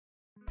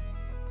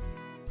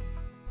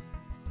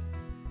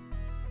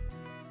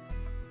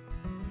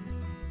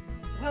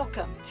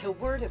Welcome to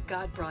Word of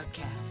God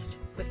Broadcast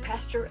with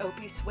Pastor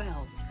Opie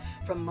Swails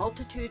from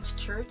Multitudes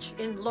Church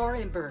in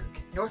Laurinburg,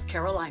 North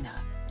Carolina.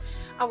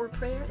 Our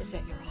prayer is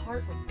that your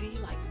heart would be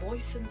like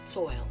moistened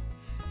soil,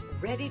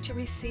 ready to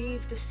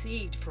receive the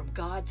seed from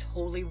God's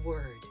holy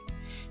word.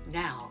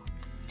 Now,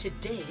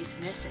 today's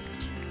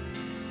message.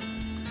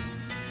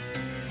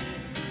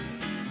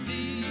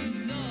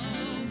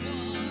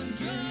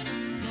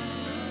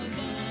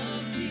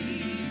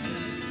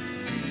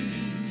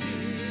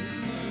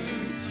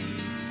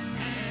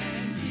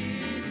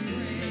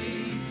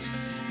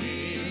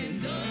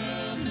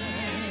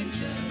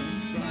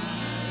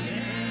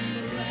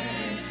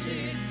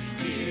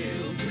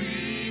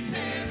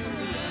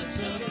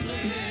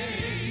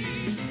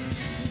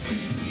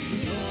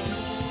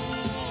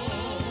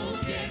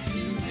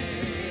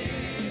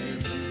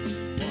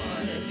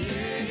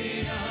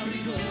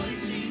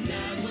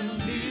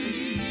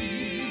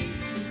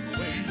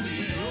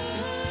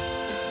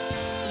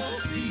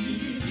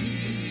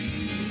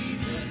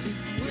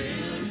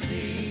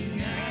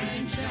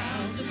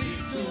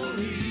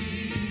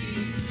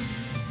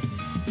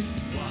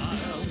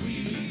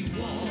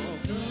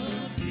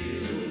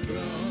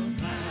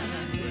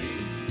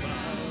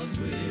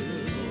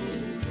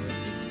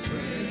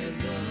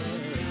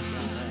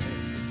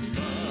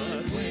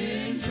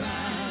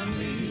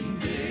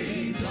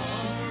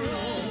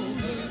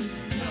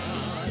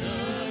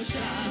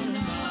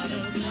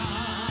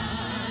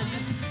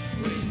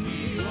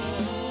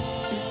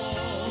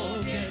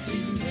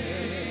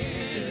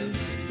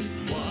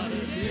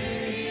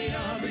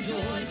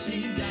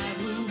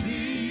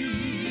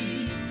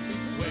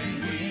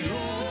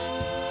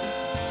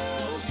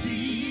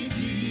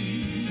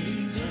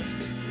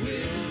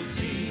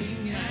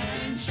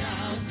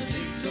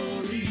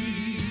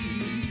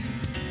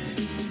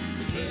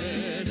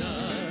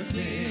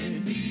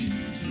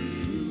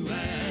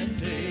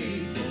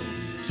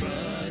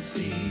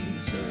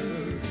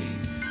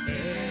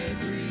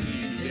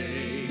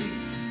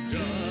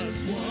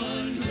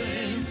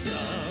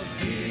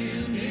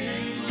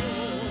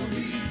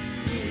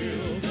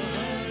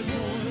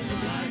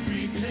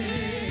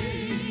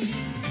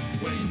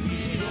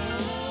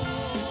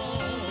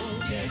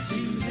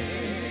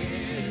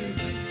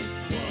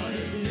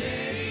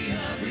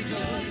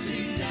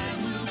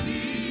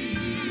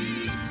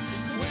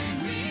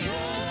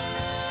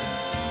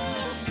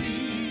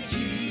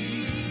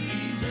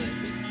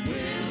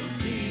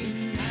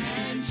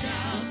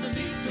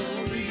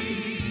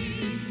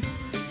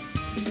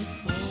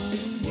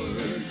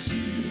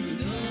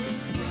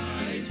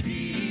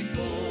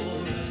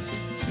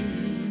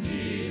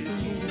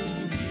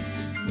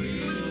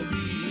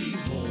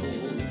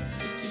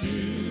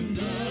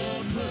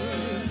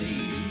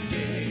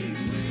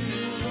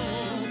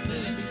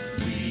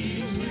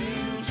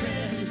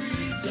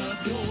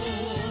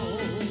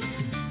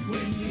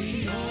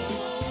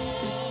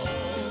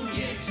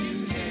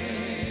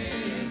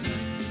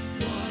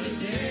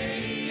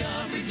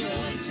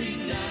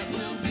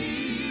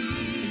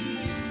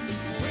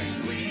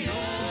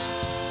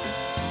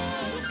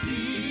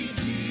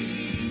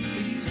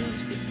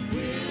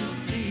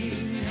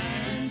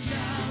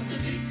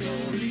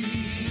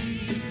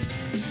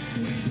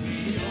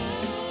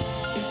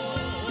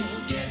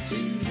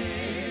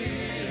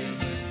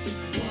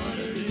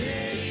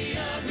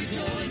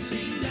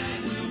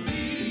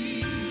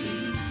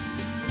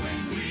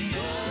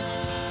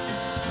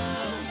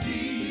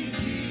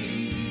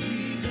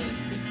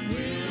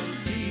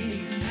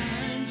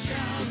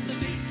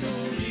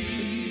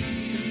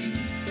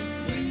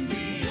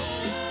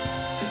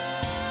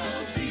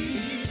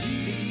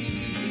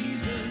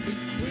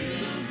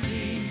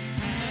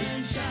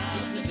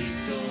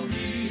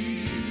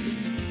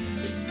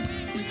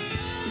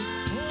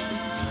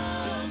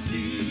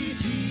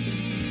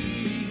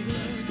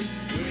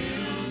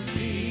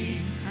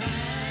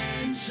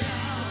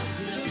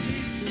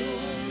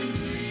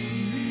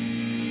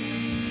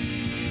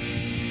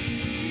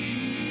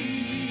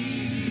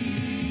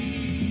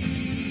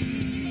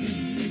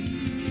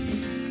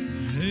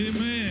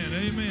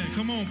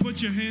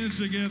 Put your hands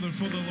together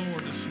for the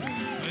Lord this morning.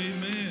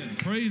 Amen.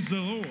 Praise the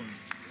Lord.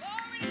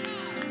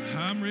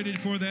 I'm ready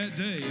for that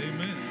day.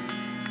 Amen.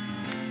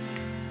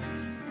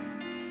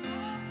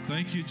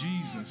 Thank you,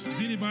 Jesus. Does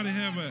anybody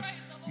have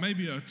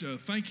maybe a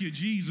thank you,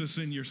 Jesus,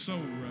 in your soul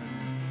right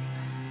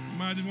now? You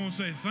might just want to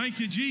say, thank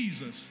you,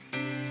 Jesus.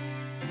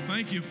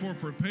 Thank you for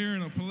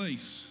preparing a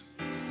place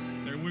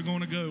that we're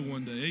going to go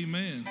one day.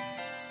 Amen.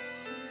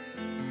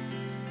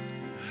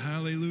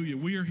 Hallelujah.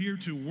 We are here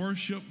to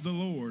worship the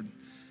Lord.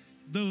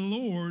 The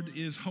Lord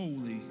is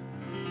holy.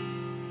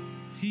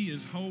 He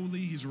is holy.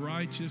 He's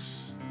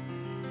righteous.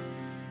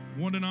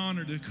 What an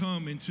honor to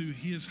come into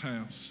his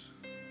house,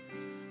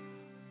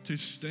 to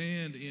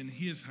stand in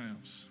his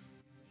house,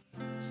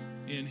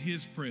 in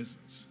his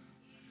presence,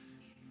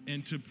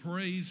 and to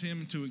praise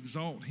him, to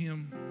exalt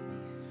him,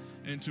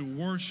 and to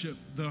worship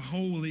the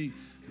holy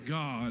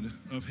God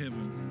of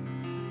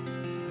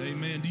heaven.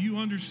 Amen. Do you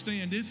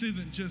understand? This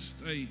isn't just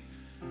a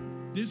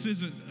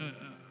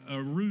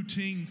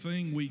routine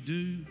thing we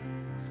do.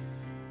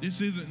 This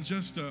isn't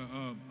just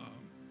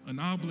an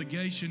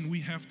obligation we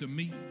have to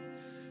meet.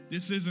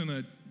 This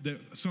isn't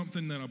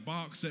something a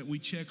box that we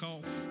check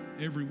off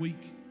every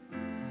week.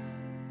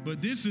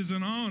 But this is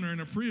an honor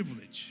and a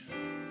privilege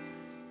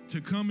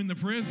to come in the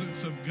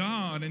presence of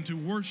God and to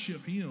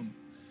worship Him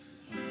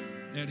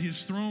at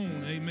His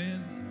throne,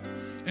 amen.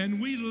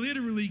 And we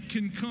literally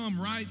can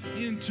come right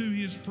into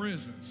His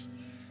presence.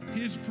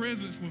 His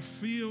presence will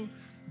fill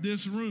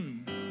this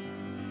room.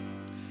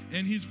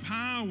 And His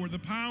power, the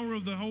power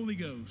of the Holy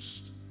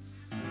Ghost.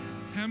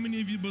 How many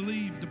of you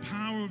believe the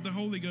power of the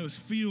Holy Ghost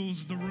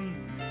fills the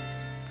room?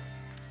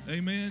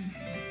 Amen.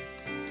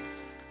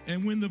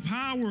 And when the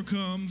power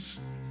comes,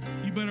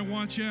 you better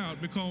watch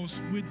out, because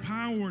with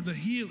power, the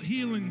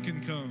healing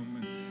can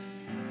come,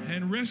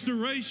 and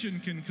restoration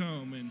can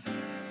come,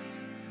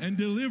 and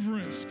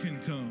deliverance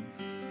can come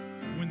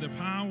when the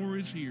power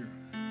is here.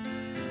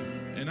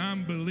 And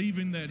I'm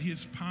believing that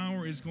His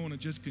power is going to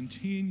just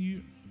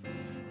continue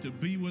to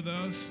be with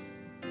us.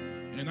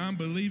 And I'm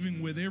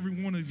believing with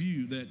every one of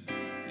you that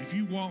if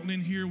you walked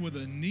in here with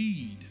a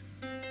need,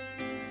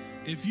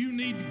 if you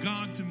need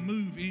God to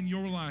move in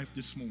your life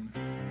this morning,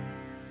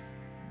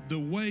 the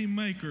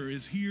Waymaker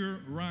is here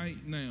right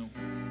now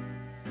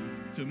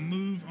to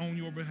move on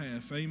your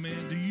behalf.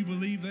 Amen. Do you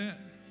believe that?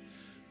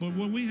 But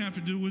what we have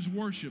to do is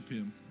worship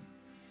Him.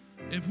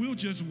 If we'll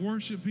just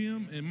worship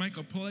Him and make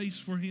a place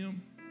for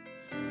Him.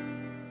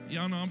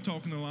 Y'all know I'm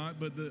talking a lot,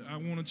 but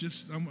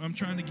I'm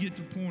trying to get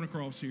the point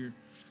across here.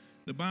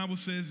 The Bible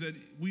says that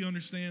we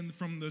understand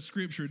from the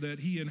Scripture that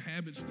He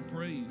inhabits the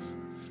praise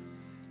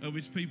of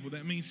His people.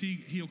 That means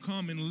He'll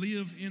come and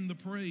live in the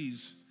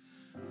praise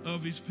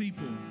of His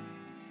people.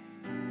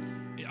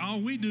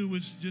 All we do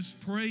is just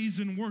praise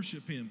and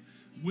worship Him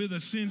with a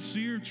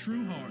sincere,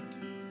 true heart.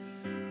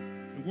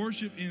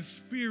 Worship in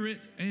spirit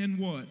and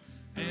what?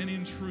 And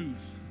in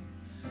truth.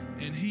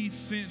 And He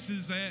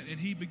senses that, and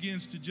He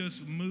begins to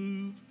just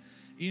move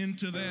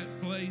into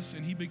that place,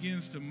 and He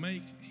begins to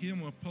make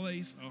Him a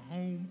place, a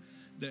home,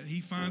 that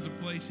He finds a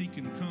place He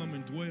can come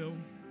and dwell,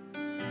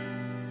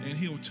 and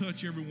He'll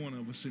touch every one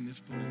of us in this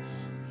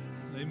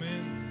place.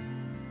 Amen.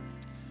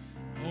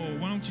 Oh,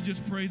 why don't you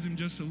just praise Him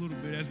just a little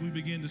bit as we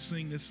begin to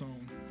sing this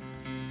song.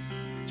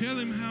 Tell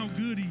Him how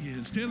good He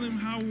is. Tell Him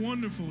how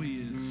wonderful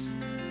He is.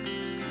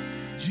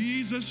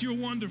 Jesus, you're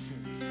wonderful.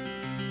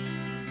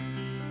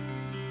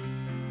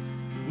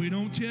 We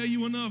don't tell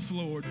you enough,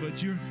 Lord,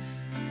 but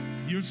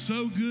you're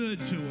so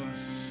good to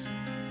us.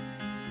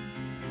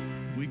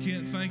 We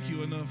can't thank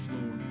you enough,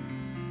 Lord.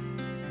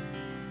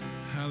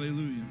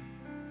 Hallelujah.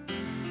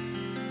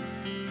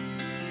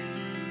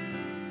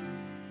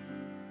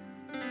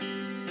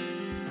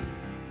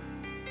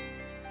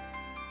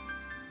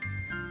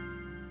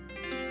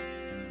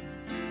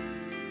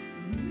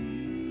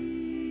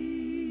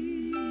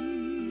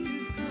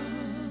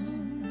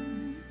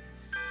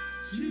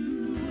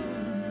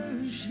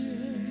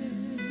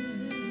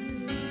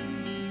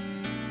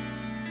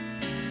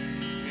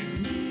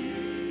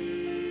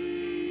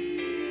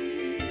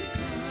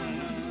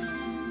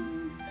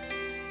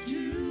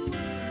 To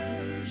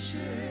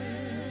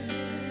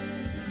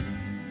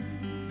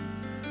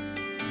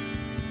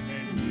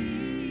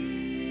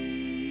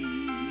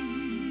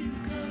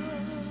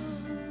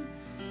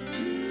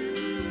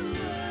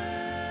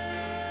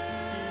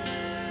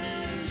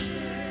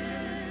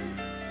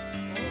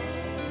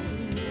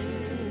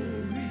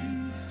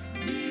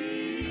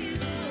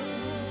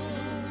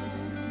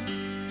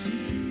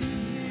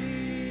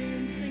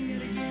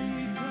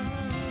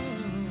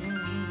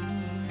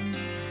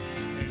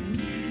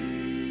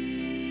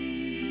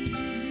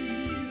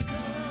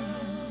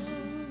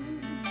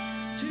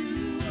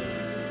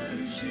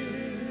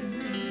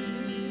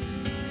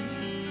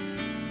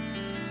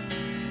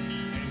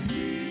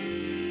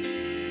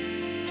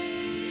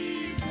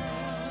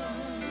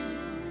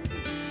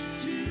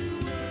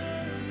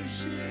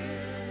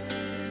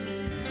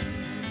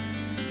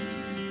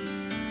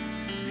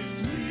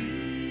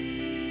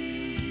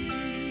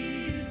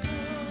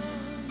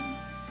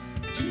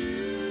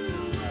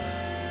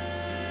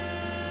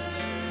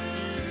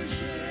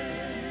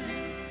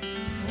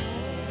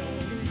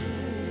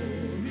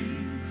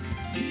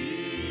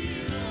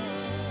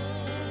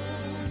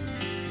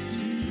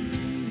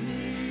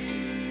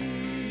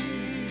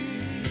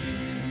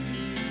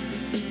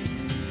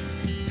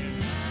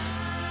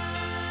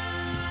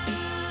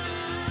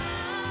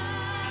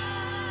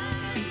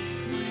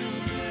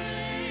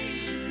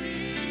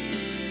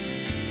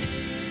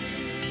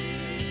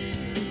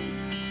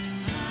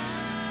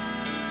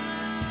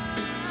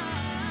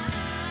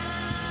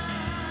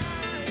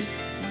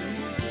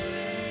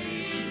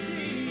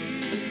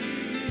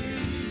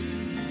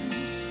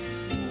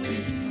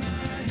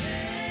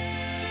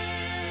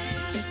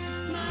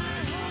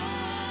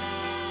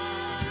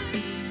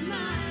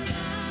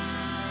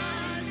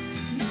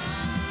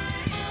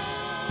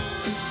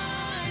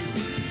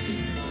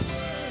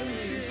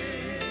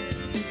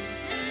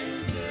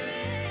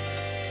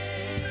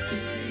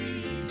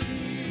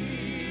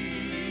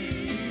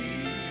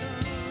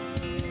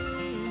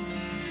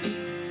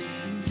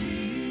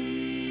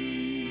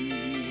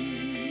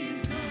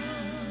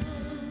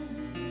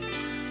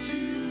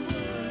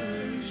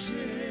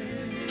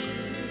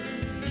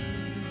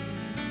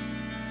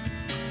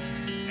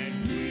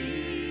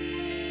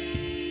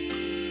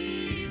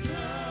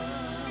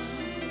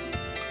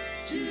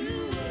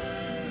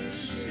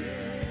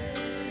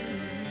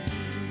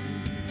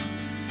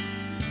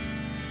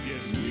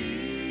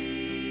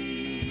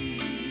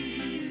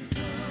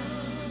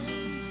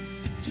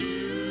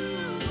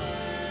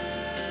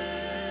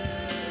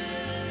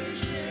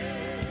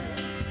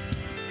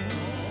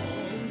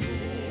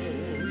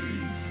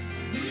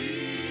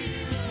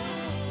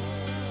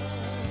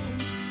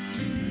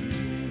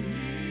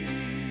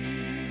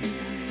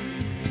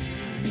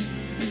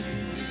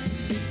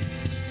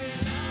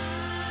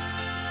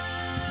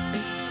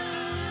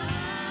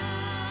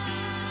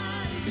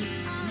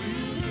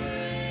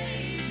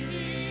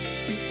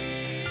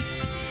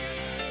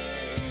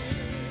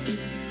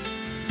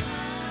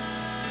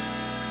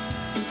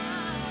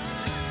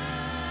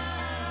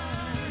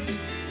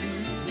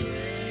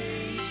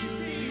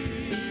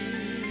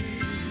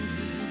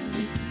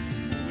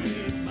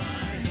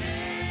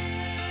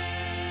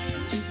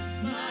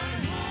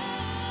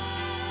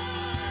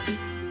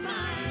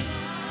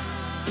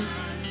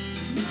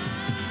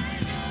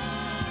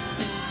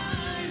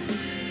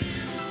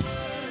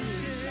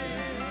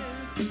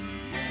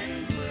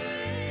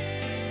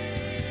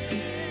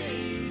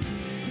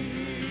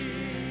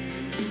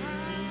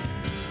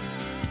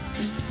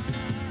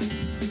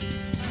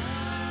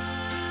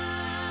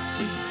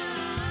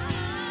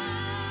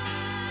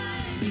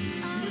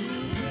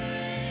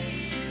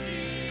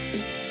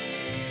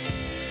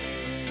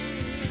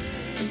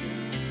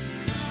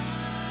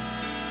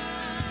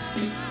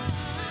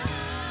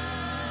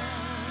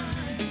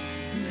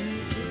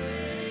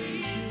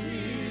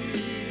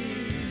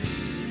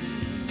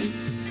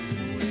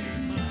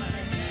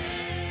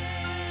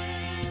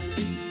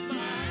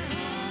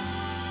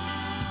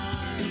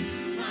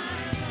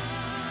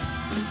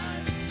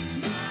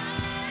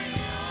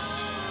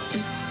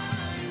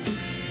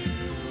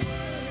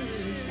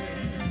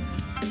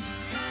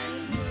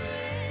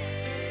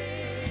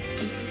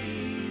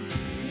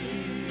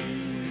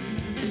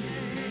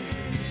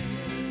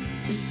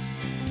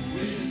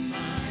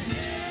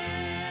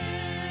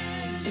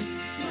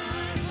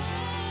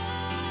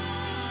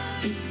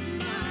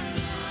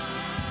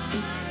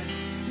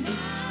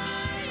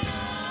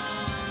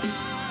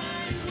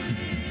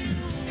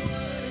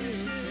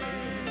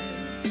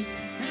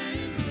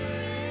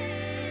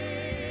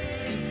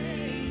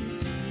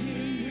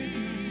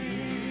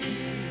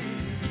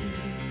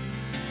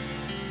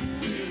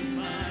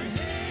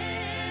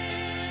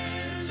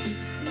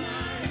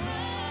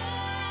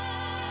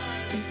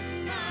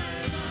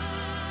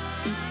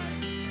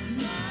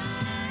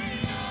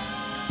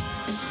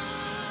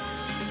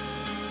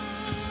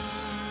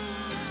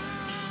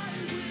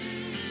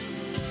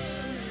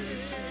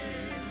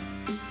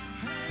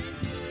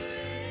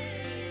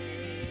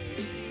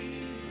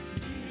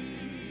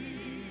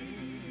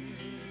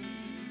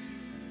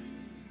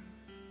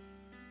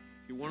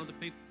one of the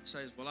people that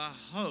says, well, I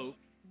hope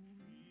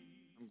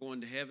I'm going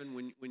to heaven.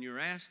 When you're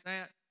asked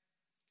that,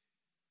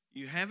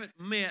 you haven't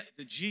met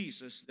the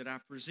Jesus that I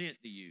present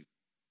to you.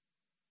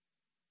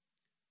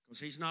 Because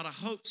he's not a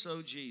hope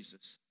so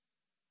Jesus.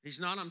 He's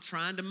not I'm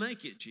trying to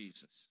make it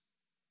Jesus.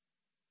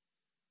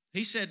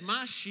 He said,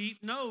 my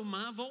sheep know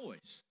my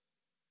voice.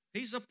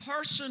 He's a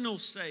personal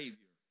Savior.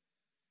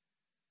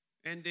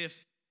 And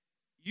if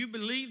you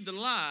believe the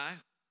lie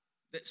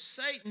that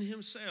Satan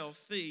himself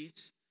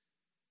feeds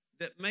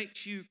that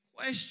makes you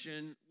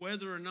question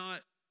whether or not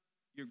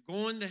you're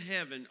going to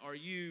heaven, or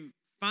you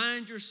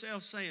find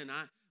yourself saying,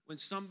 when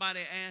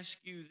somebody asks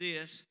you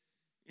this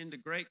in the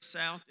great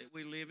South that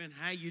we live in,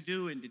 how you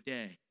doing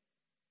today?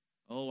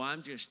 Oh,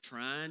 I'm just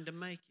trying to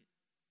make it.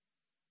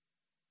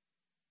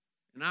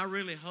 And I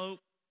really hope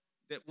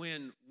that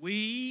when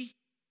we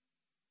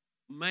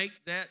make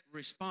that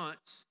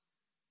response,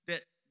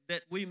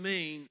 that we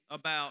mean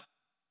about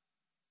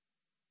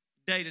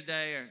day to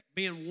day or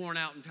being worn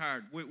out and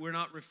tired. We're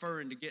not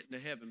referring to getting to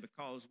heaven,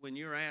 because when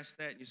you're asked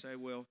that and you say,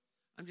 well,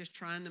 I'm just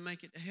trying to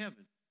make it to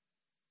heaven,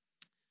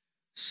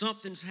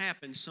 something's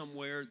happened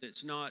somewhere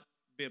that's not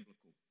biblical.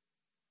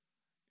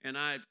 And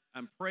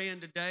I'm praying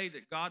today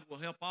that God will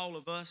help all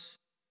of us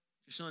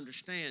just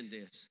understand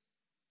this.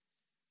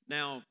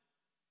 Now,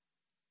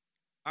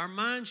 our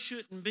mind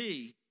shouldn't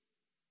be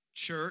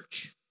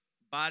church,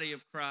 body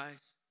of Christ.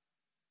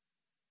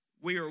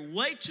 We are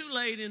way too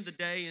late in the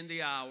day and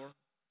the hour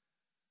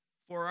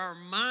for our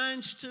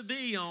minds to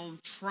be on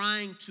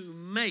trying to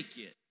make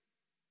it.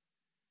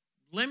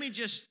 Let me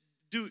just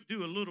do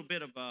a little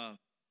bit of a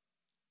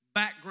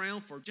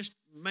background for just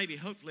maybe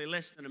hopefully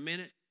less than a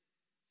minute.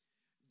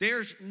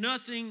 There's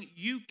nothing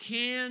you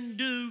can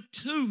do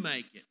to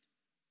make it.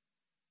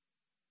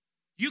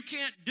 You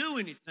can't do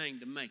anything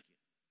to make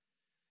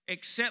it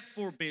except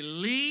for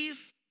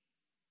believe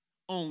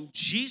on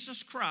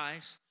Jesus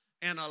Christ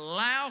and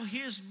allow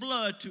his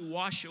blood to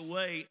wash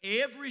away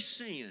every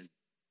sin.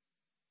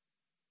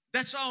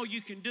 That's all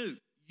you can do.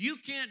 You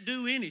can't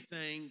do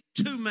anything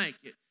to make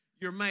it.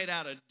 You're made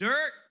out of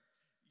dirt.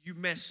 You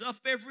mess up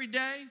every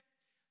day.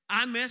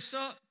 I mess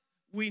up.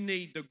 We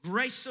need the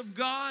grace of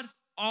God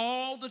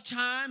all the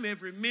time,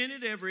 every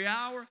minute, every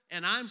hour,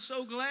 and I'm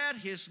so glad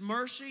his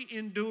mercy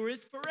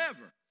endureth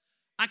forever.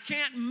 I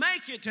can't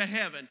make it to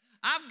heaven.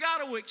 I've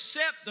got to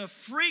accept the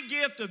free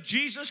gift of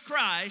Jesus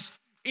Christ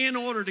in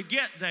order to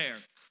get there.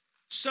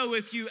 So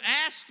if you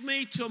ask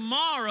me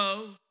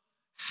tomorrow,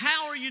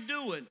 how are you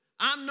doing?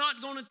 I'm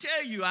not going to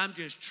tell you I'm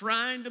just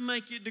trying to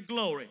make it to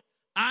glory.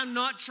 I'm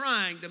not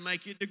trying to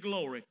make it to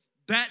glory.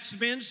 That's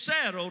been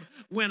settled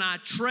when I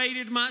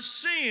traded my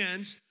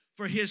sins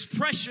for his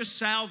precious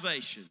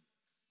salvation.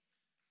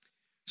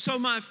 So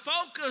my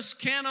focus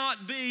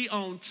cannot be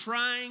on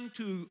trying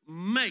to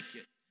make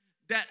it.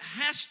 That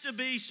has to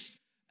be,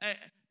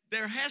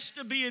 there has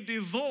to be a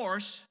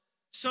divorce,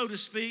 so to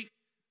speak,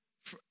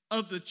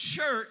 of the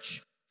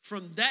church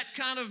from that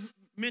kind of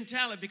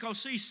mentality. Because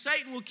see,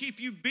 Satan will keep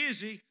you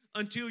busy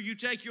until you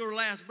take your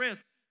last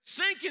breath,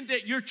 thinking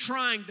that you're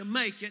trying to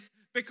make it,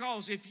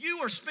 because if you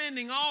are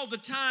spending all the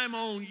time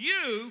on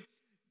you,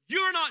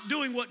 you're not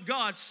doing what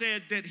God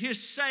said that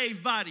his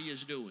saved body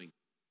is doing.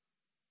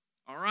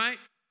 All right?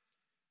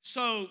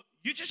 So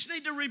you just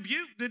need to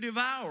rebuke the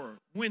devourer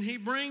when he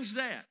brings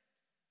that.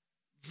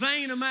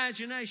 Vain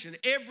imagination,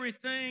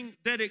 everything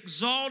that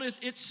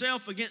exalteth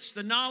itself against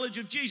the knowledge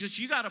of Jesus.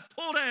 You got to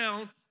pull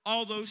down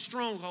all those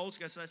strongholds,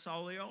 because that's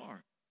all they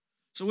are.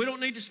 So we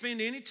don't need to spend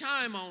any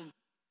time on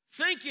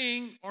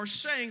thinking or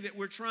saying that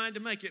we're trying to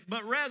make it,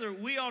 but rather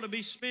we ought to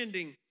be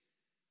spending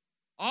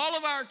all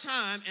of our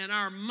time, and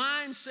our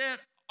mindset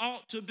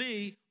ought to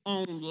be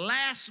on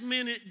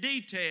last-minute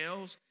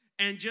details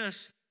and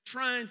just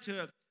trying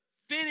to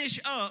finish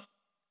up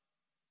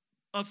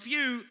a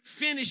few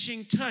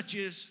finishing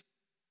touches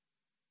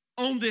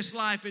on this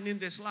life and in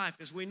this life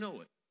as we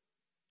know it.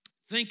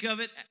 Think of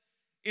it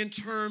in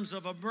terms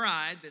of a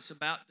bride that's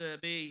about to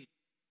be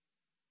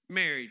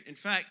married. In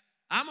fact,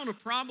 I'm going to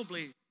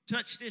probably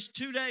touch this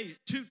two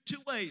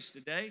ways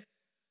today.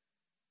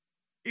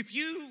 If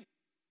you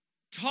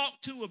talk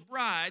to a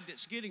bride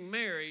that's getting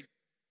married,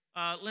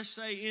 let's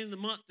say in the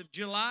month of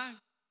July,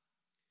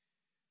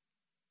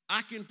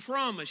 I can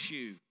promise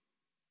you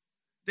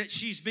that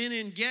she's been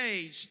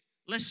engaged,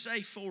 let's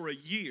say for a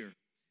year.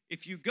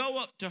 If you go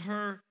up to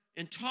her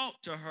and talk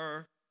to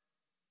her,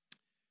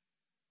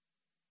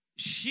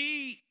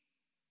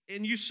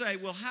 and you say,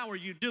 well, how are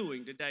you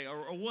doing today?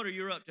 Or what are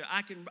you up to?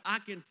 I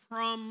can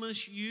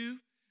promise you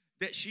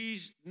that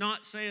she's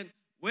not saying,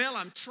 well,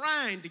 I'm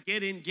trying to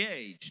get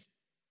engaged.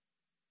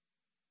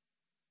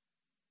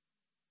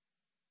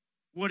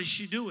 What is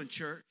she doing,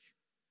 church?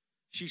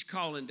 She's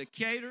calling the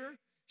caterer.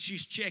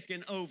 She's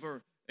checking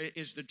over,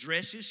 is the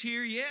dresses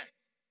here yet?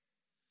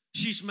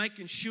 She's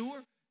making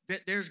sure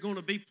that there's going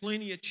to be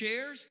plenty of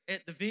chairs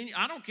at the venue.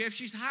 I don't care if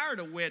she's hired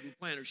a wedding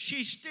planner.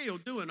 She's still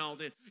doing all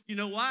this. You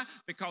know why?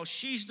 Because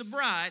she's the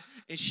bride,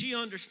 and she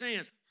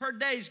understands her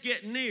day's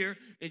getting near,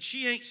 and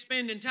she ain't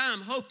spending time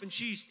hoping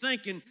she's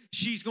thinking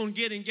she's going to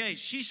get engaged.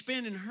 She's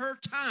spending her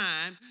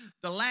time,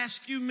 the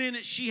last few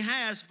minutes she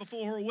has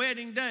before her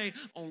wedding day,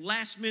 on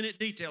last-minute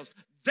details.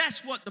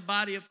 That's what the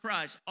body of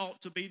Christ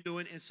ought to be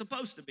doing and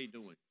supposed to be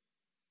doing.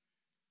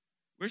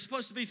 We're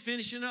supposed to be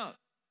finishing up,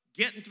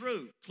 getting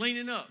through,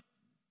 cleaning up,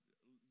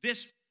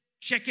 this,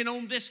 checking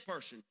on this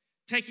person,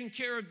 taking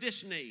care of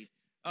this need,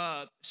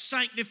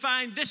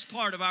 sanctifying this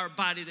part of our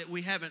body that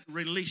we haven't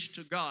released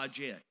to God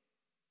yet.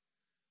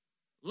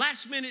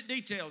 Last-minute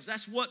details,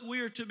 that's what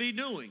we're to be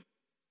doing.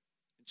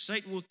 And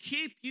Satan will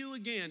keep you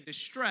again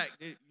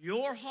distracted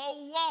your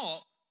whole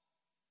walk,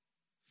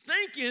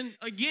 thinking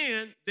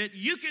again that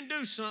you can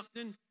do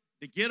something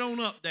to get on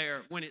up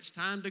there when it's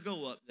time to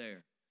go up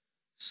there.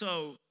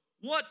 So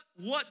what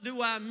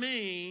do I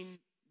mean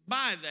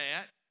by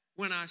that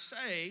when I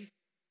say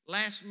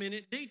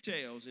last-minute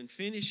details and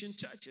finishing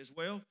touches?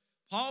 Well,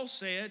 Paul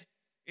said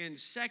in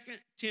 2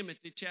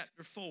 Timothy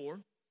chapter 4,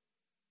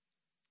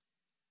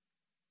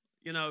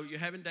 you know, you're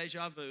having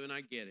deja vu, and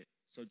I get it,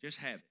 so just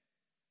have it.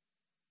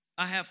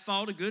 I have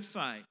fought a good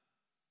fight.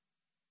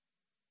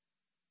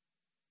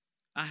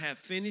 I have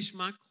finished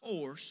my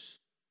course.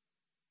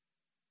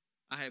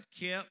 I have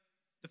kept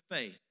the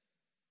faith.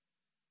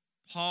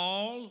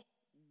 Paul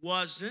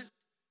wasn't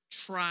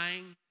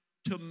trying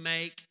to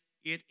make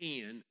it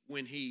in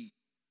when he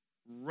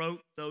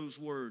wrote those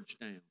words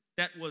down.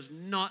 That was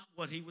not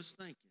what he was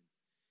thinking.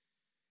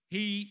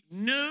 He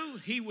knew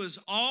he was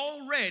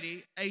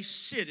already a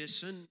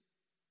citizen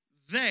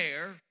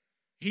there.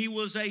 He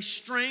was a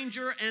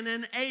stranger and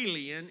an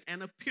alien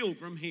and a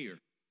pilgrim here.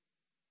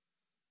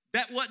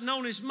 That wasn't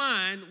on his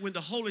mind when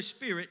the Holy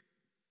Spirit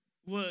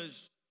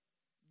was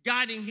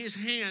guiding his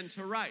hand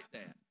to write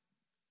that,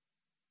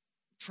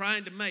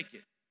 trying to make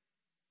it.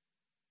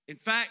 In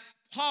fact,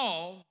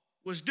 Paul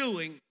was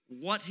doing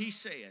what he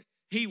said.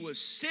 He was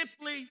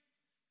simply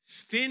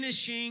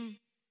finishing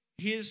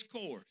his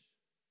course.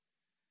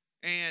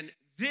 And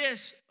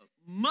this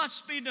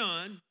must be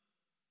done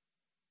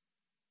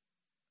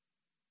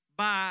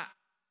by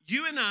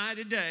you and I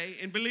today,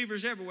 and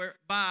believers everywhere,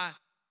 by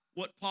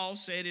what Paul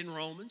said in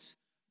Romans,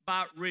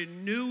 by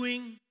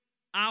renewing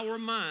our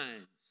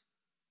minds.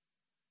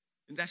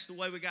 And that's the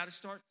way we got to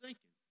start thinking.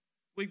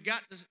 We've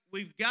got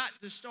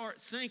to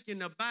start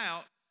thinking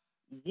about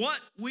what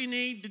we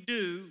need to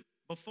do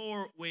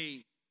before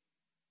we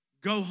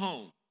go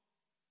home.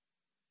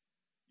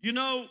 You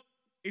know,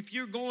 if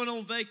you're going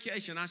on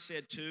vacation, I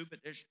said 2,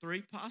 but there's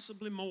 3,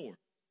 possibly more.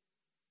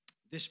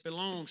 This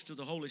belongs to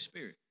the Holy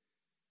Spirit.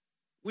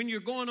 When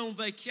you're going on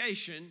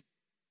vacation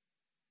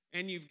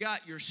and you've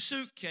got your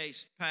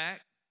suitcase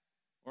packed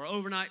or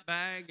overnight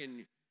bag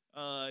and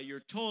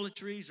your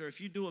toiletries, or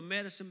if you do a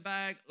medicine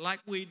bag like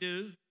we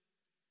do,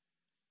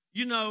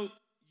 you know,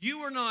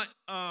 you're not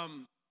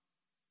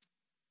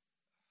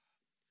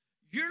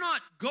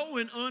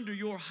going under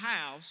your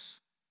house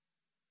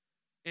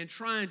and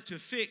trying to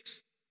fix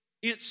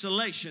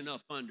insulation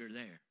up under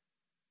there.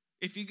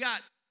 If you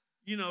got,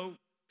 you know,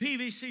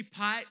 PVC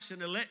pipes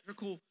and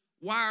electrical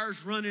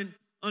wires running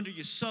under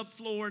your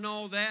subfloor and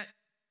all that,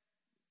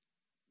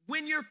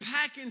 when you're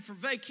packing for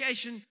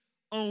vacation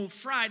on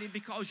Friday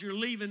because you're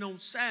leaving on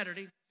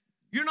Saturday,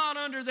 you're not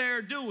under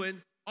there doing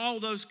all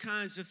those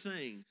kinds of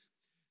things.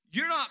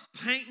 You're not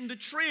painting the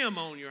trim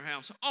on your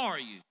house, are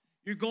you?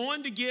 You're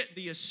going to get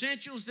the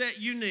essentials that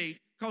you need,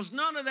 because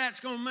none of that's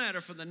going to matter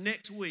for the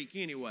next week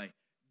anyway.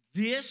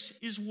 This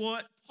is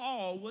what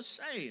Paul was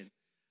saying.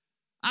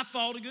 I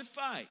fought a good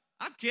fight.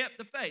 I've kept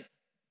the faith.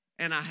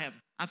 And I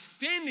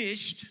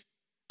finished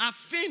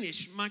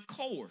my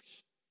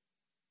course.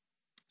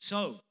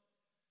 So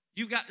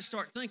you've got to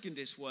start thinking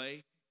this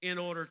way in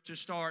order to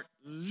start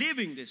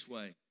living this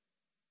way.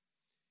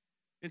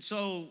 And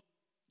so,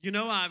 you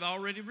know, I've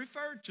already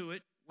referred to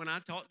it when I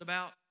talked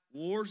about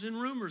wars and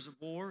rumors of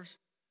wars,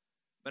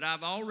 but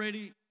I've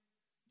already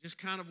just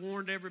kind of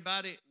warned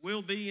everybody.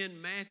 We'll be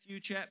in Matthew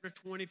chapter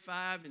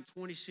 25 and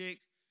 26.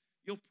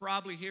 You'll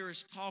probably hear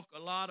us talk a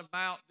lot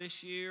about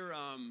this year.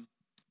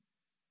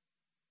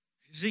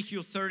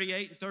 Ezekiel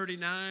 38 and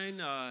 39,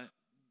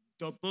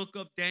 the book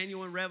of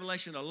Daniel and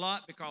Revelation a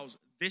lot, because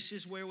this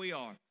is where we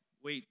are.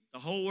 The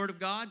whole Word of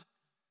God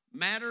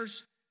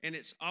matters, and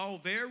it's all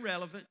very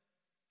relevant,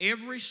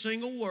 every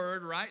single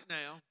word right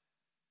now.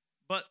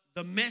 But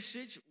the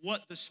message,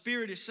 what the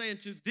Spirit is saying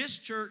to this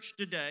church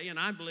today, and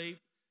I believe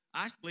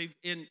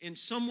in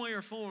some way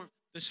or form,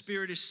 the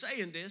Spirit is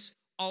saying this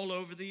all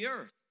over the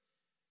earth.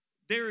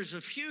 There is a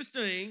few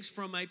things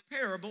from a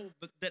parable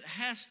that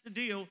has to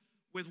deal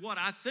with what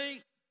I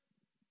think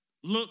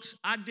looks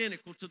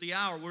identical to the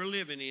hour we're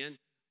living in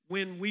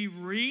when we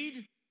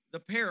read the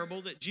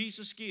parable that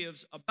Jesus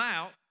gives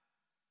about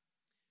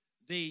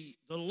the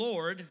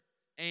Lord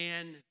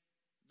and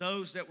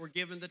those that were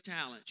given the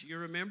talents. You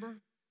remember?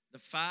 The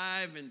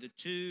 5 and the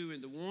 2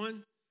 and the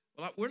 1.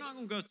 Well, we're not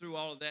going to go through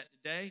all of that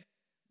today,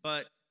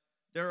 but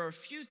there are a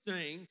few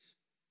things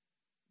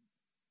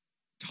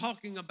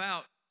talking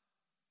about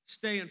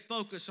staying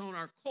focused on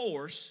our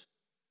course,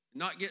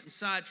 not getting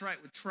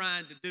sidetracked with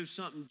trying to do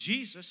something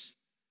Jesus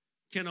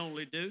can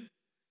only do,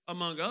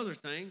 among other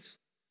things.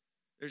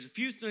 There's a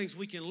few things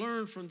we can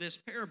learn from this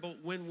parable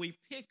when we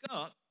pick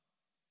up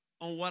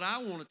on what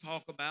I want to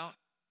talk about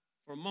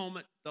for a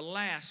moment, the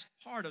last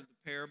part of the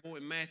parable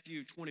in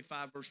Matthew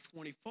 25, verse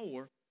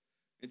 24.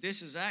 And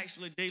this is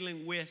actually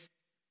dealing with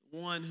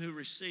one who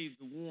received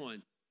the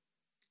one.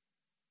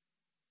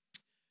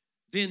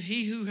 Then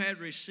he who had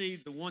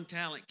received the 1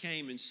 talent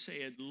came and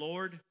said,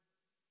 Lord,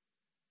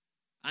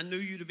 I knew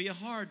you to be a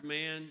hard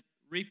man,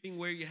 reaping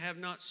where you have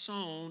not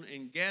sown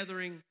and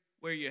gathering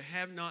where you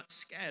have not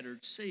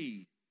scattered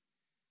seed.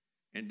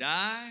 And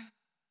now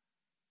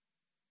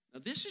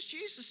this is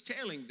Jesus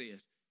telling this.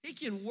 He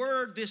can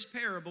word this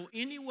parable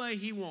any way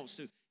he wants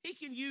to. He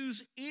can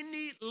use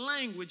any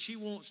language he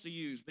wants to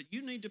use, but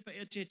you need to pay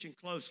attention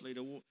closely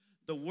to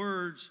the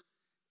words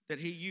that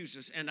he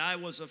uses. And I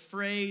was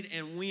afraid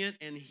and went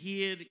and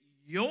hid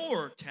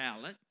your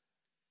talent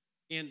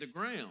in the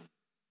ground.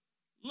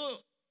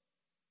 Look,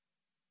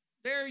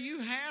 there you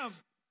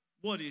have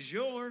what is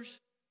yours.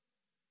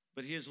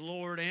 But his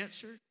Lord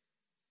answered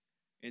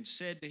and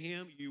said to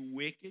him, you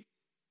wicked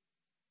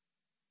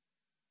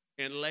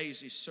and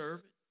lazy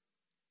servant,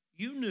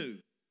 you knew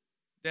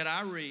that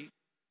I reap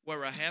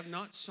where I have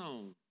not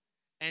sown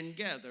and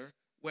gather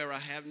where I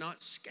have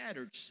not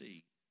scattered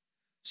seed.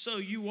 So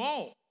you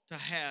ought to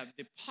have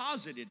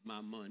deposited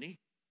my money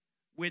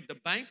with the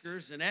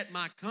bankers, and at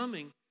my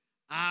coming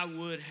I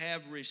would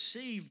have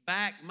received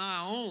back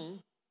my own.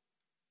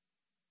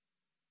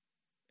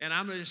 And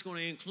I'm just going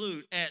to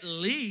include at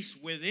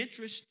least with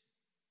interest.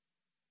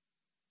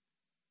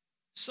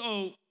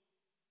 So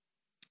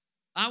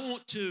I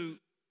want to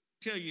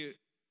tell you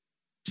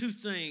two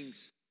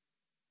things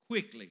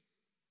quickly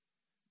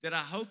that I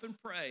hope and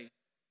pray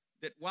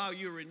that while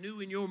you're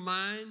renewing your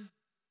mind,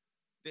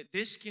 that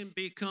this can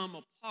become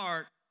a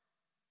part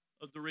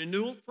of the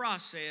renewal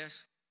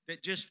process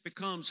that just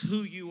becomes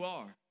who you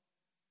are.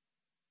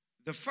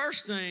 The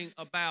first thing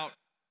about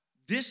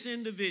this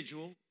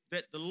individual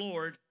that the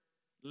Lord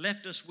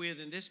left us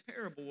with in this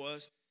parable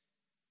was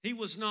he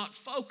was not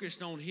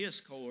focused on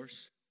his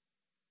course,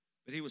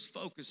 but he was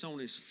focused on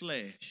his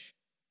flesh.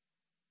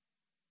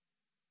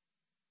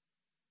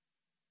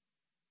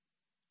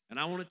 And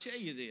I want to tell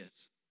you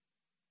this.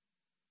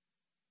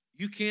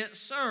 You can't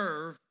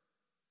serve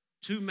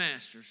two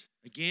masters.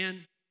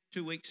 Again,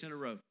 2 weeks in a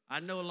row.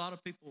 I know a lot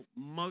of people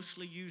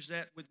mostly use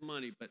that with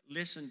money, but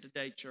listen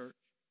today, church.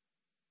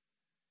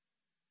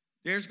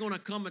 There's going to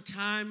come a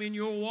time in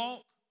your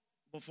walk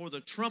before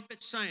the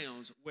trumpet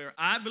sounds where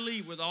I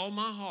believe with all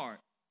my heart,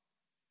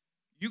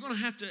 you're going to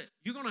have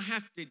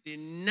to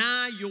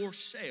deny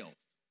yourself.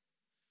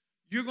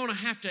 You're going to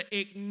have to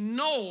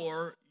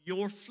ignore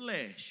your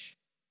flesh.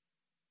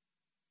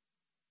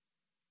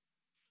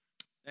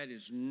 That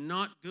is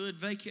not good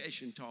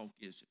vacation talk,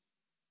 is it?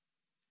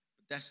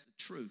 But that's the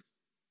truth.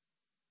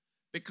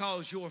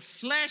 Because your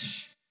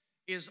flesh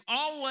is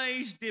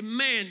always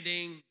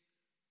demanding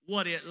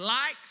what it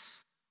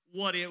likes,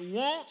 what it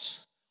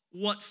wants,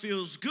 what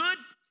feels good,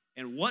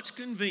 and what's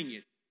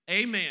convenient.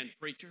 Amen,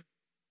 preacher.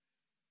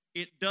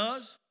 It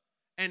does,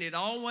 and it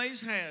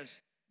always has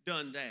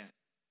done that.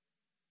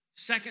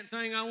 Second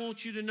thing I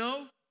want you to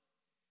know,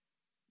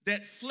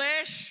 that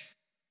flesh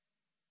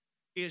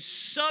is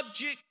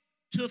subject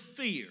to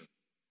fear.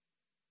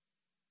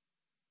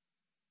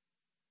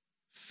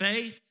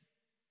 Faith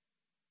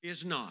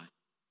is not.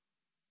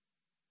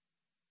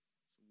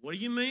 What do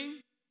you mean?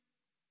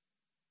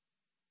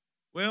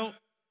 Well,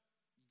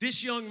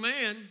 this young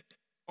man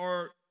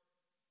or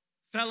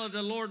fellow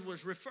the Lord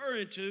was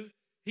referring to,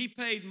 he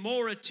paid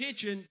more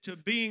attention to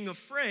being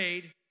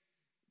afraid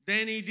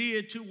than he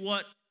did to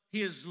what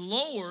his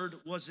Lord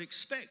was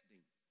expecting.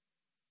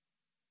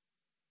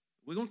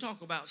 We're going to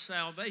talk about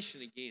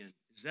salvation again.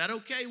 Is that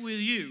okay with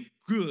you?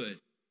 Good.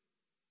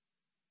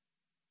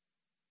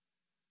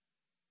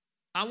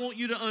 I want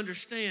you to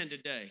understand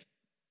today,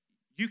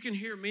 you can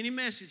hear many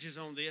messages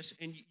on this,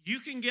 and you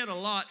can get a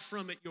lot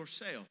from it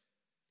yourself,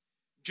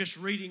 just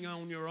reading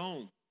on your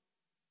own.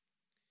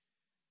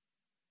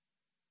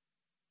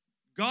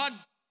 God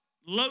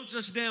loads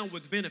us down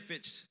with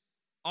benefits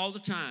all the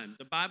time.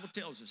 The Bible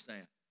tells us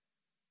that.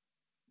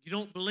 You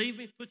don't believe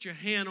me? Put your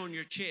hand on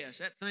your chest.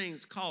 That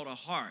thing's called a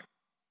heart.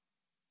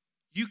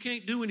 You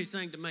can't do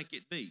anything to make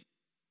it beat.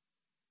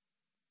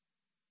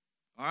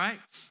 All right?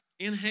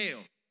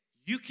 Inhale.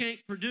 You can't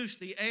produce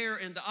the air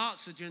and the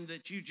oxygen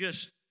that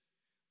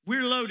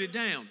we're loaded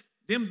down.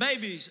 Them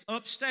babies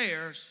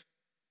upstairs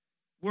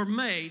were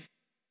made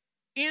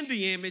in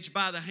the image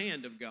by the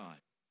hand of God.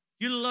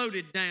 You're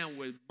loaded down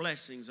with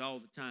blessings all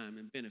the time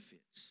and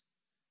benefits.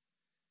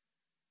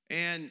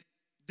 And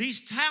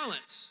these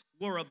talents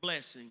were a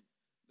blessing.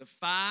 The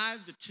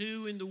 5, the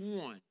 2, and the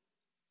 1.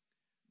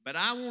 But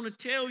I want to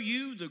tell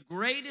you the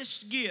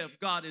greatest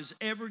gift God has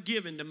ever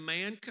given to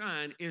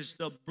mankind is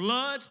the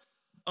blood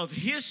of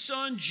his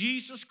Son,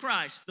 Jesus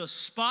Christ, the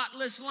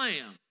spotless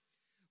Lamb.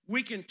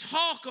 We can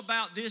talk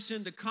about this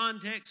in the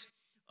context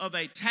of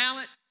a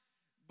talent,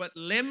 but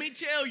let me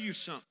tell you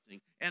something,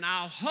 and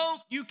I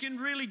hope you can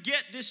really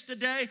get this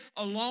today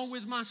along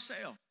with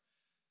myself,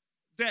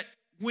 that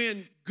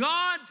when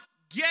God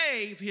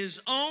gave his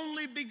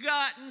only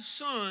begotten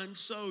Son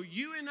so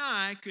you and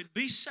I could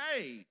be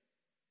saved,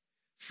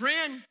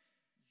 friend,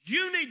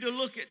 you need to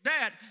look at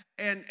that,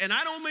 and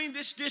I don't mean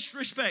this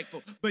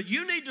disrespectful, but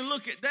you need to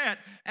look at that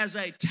as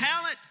a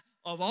talent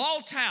of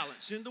all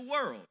talents in the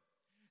world.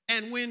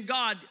 And when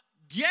God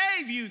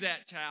gave you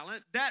that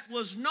talent, that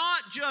was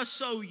not just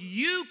so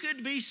you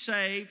could be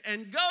saved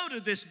and go to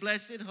this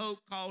blessed hope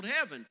called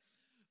heaven,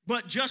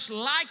 but just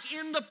like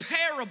in the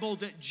parable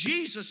that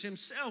Jesus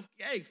himself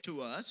gave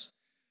to us,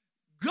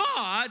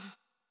 God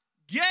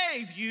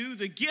gave you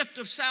the gift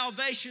of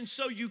salvation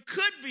so you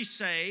could be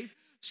saved,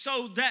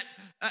 so that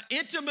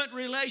intimate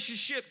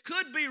relationship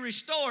could be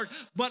restored,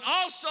 but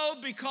also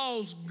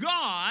because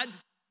God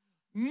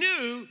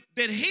knew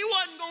that he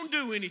wasn't going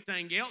to do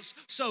anything else,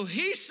 so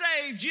he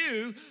saved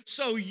you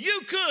so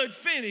you could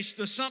finish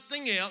the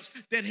something else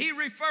that he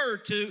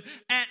referred to.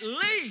 At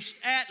least,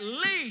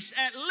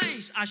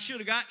 I should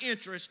have got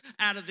interest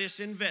out of this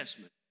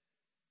investment.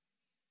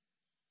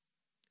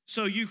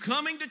 So you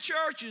coming to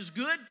church is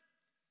good,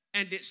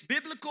 and it's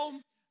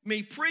biblical.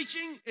 Me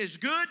preaching is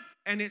good,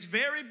 and it's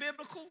very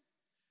biblical.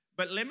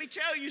 But let me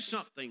tell you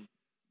something.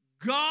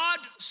 God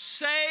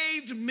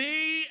saved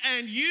me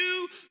and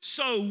you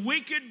so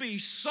we could be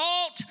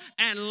salt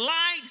and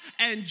light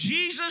and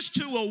Jesus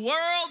to a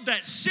world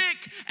that's sick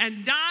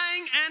and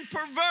dying and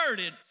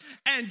perverted.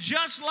 And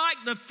just like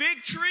the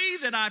fig tree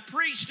that I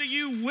preached to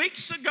you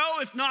weeks ago,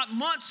 if not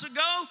months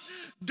ago,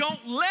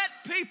 don't let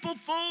people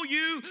fool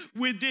you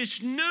with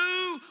this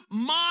new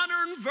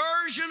modern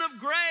version of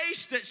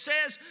grace that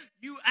says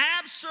you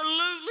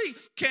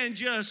absolutely can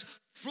just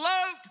float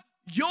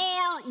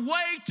your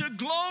way to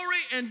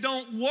glory and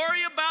don't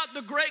worry about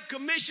the Great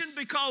Commission,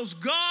 because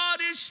God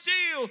is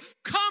still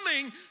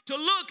coming to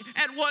look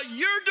at what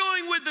you're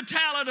doing with the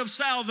talent of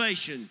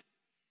salvation.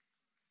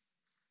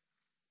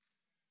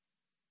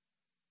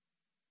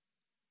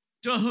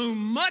 To whom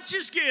much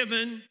is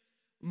given,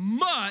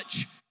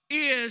 much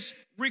is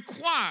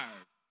required.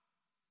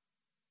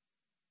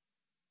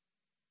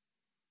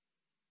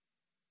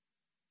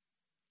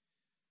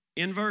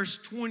 In verse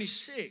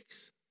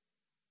 26,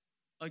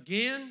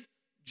 again,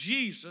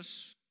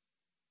 Jesus,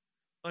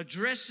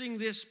 addressing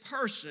this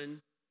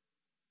person,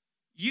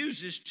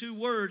 uses two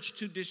words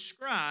to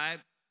describe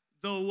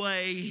the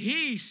way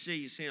he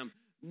sees him.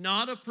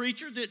 Not a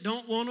preacher that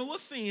don't want to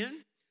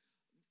offend,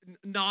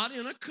 not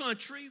in a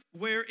country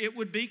where it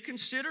would be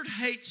considered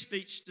hate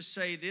speech to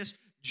say this.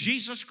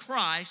 Jesus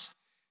Christ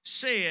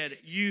said,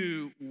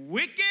 "You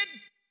wicked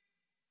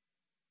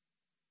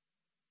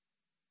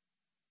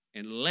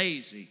and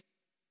lazy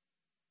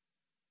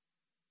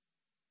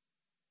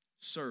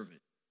servant."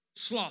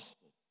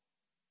 Slothful.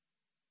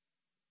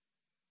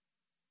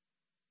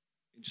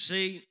 And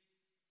see,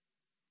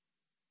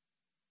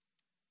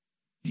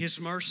 his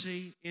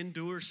mercy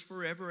endures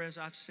forever, as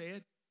I've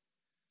said.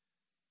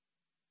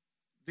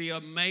 The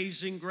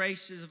amazing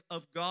graces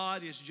of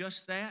God is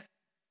just that.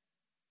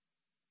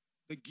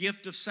 The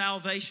gift of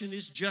salvation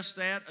is just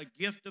that, a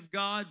gift of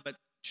God. But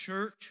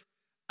church,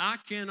 I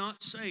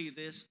cannot say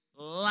this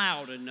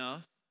loud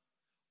enough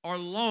or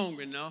long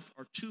enough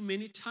or too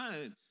many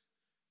times.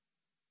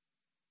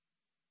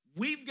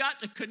 We've got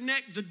to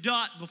connect the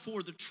dot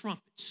before the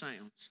trumpet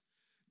sounds.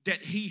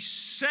 That he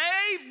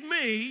saved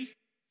me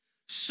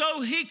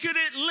so he could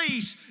at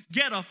least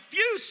get a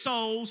few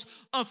souls,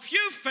 a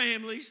few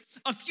families,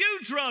 a few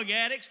drug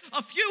addicts,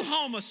 a few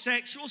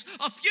homosexuals,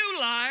 a few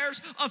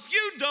liars, a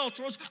few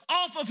adulterers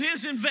off of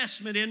his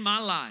investment in my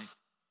life.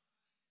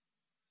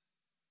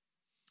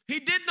 He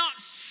did not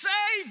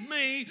save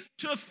me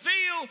to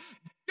feel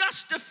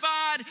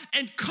justified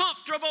and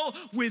comfortable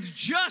with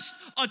just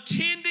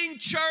attending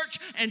church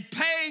and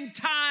paying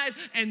tithe,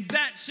 and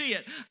that's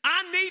it.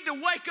 I need to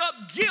wake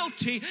up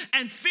guilty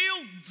and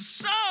feel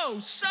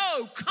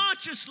so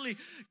consciously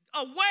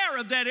aware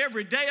of that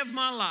every day of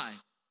my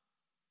life.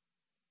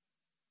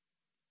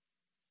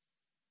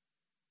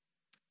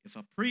 If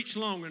I preach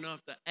long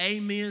enough, the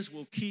amens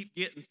will keep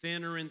getting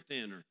thinner and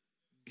thinner.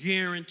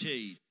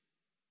 Guaranteed.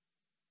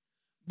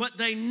 But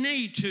they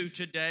need to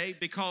today,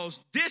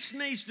 because this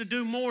needs to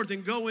do more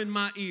than go in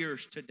my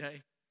ears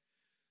today.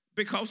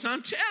 Because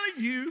I'm telling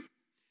you,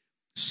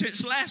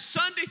 since last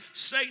Sunday,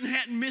 Satan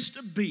hadn't missed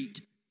a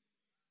beat.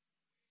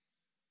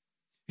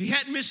 He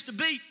hadn't missed a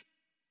beat.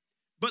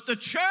 But the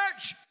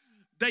church,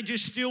 they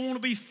just still want to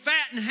be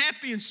fat and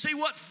happy and see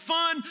what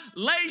fun,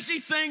 lazy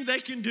thing they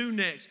can do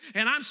next.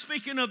 And I'm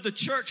speaking of the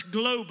church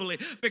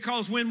globally,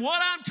 because when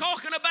what I'm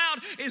talking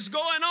about is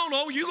going on,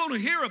 oh, you're going to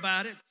hear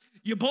about it.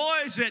 Your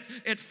boys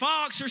at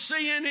Fox or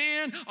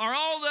CNN or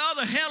all the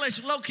other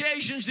hellish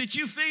locations that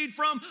you feed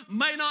from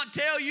may not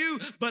tell you,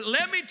 but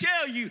let me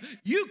tell you,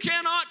 you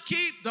cannot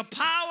keep the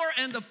power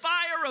and the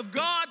fire of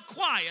God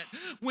quiet.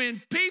 When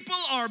people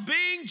are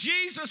being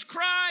Jesus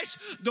Christ,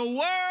 the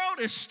world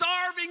is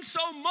starving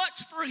so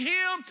much for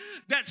Him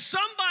that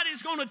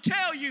somebody's going to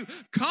tell you,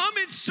 come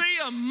and see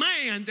a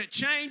man that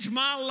changed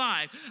my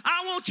life.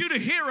 I want you to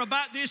hear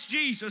about this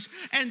Jesus,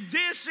 and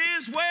this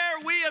is where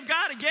we have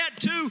got to get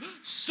to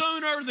sooner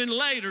than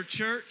later,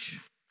 church.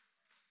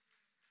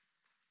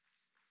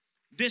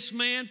 This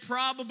man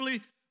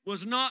probably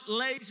was not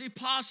lazy,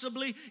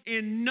 possibly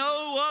in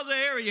no other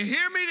area.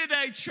 Hear me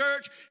today,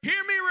 church.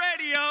 Hear me,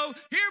 radio.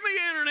 Hear me,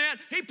 internet.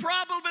 He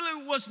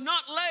probably was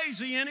not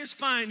lazy in his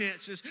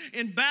finances,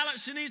 in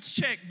balancing his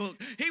checkbook.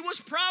 He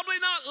was probably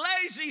not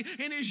lazy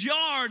in his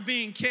yard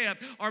being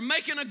kept, or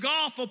making a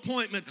golf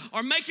appointment,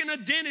 or making a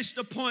dentist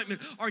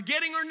appointment, or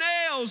getting her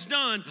nails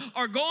done,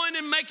 or going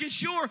and making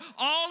sure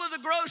all of the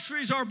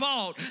groceries are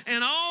bought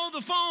and all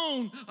the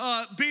phone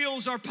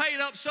bills are paid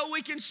up so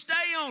we can stay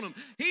on them.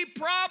 He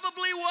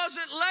probably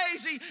wasn't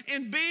lazy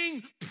in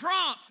being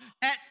prompt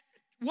at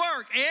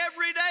work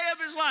every day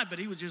of his life, but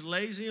he was just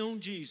lazy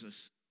on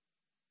Jesus.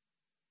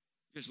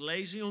 Just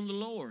lazy on the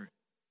Lord.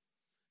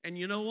 And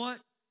you know what?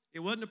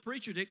 It wasn't a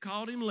preacher that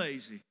called him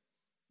lazy.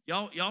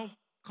 Y'all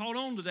caught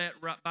on to that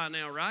right by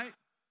now, right?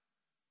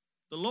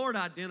 The Lord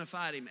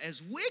identified him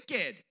as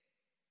wicked.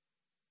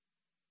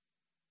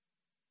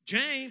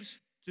 James,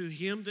 to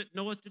him that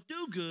knoweth to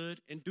do good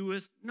and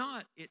doeth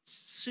not, it's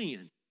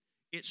sin.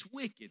 It's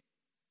wicked.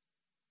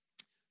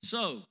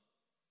 So,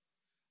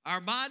 our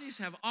bodies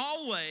have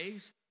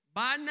always,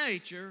 by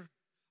nature,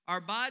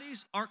 our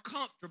bodies are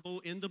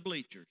comfortable in the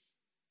bleachers.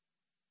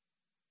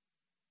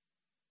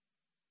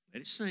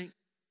 Let it sink.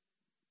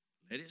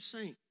 Let it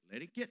sink.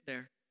 Let it get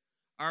there.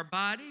 Our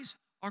bodies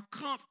are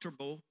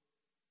comfortable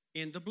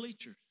in the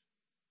bleachers.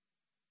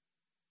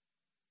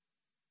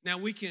 Now,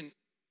 we can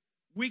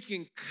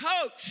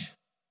coach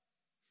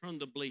from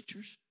the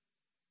bleachers.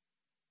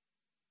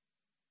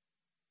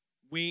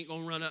 We ain't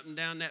going to run up and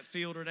down that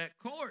field or that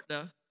court,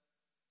 though.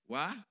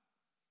 Why?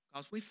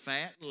 Because we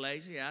fat and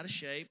lazy, out of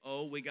shape.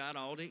 Oh, we got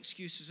all the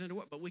excuses in the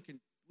world, but we can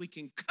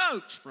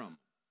coach from them.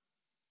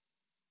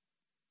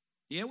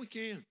 Yeah, we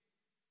can.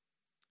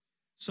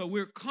 So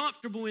we're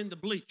comfortable in the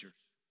bleachers.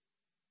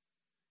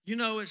 You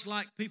know, it's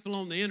like people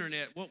on the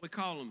internet, what we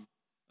call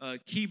them,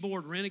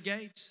 keyboard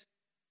renegades.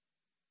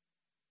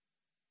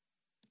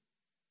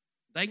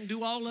 They can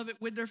do all of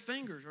it with their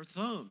fingers or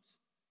thumbs.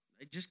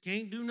 They just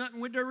can't do nothing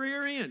with their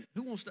rear end.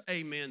 Who wants to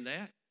amen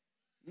that?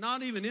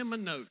 Not even in my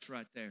notes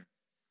right there.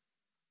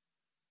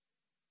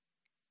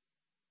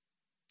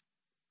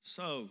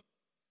 So,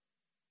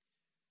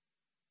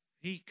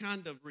 he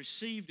kind of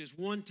received his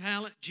one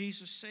talent,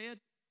 Jesus said.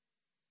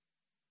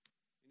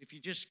 And if you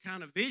just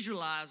kind of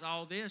visualize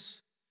all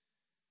this,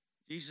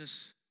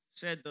 Jesus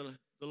said the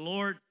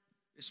Lord,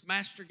 this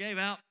master gave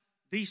out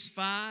these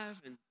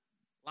 5 and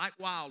like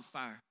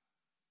wildfire.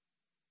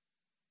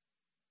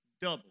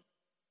 Double.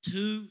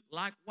 2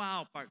 like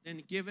wildfire. Then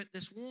he give it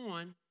this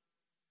 1.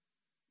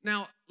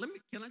 Now,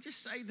 can I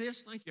just say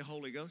this? Thank you,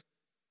 Holy Ghost.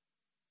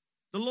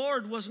 The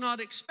Lord was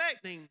not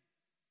expecting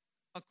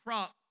a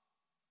crop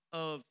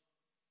of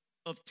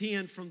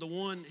 10 from the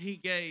one he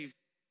gave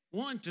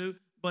 1 to,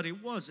 but he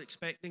was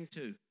expecting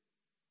 2.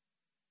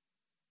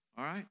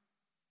 All right?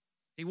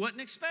 He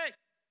wasn't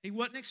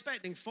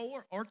expecting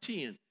 4 or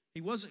 10. He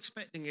was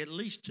expecting at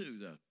least 2,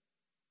 though.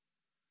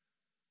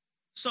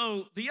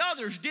 So the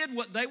others did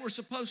what they were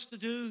supposed to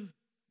do,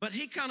 but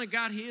he kind of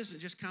got his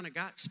and just kind of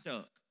got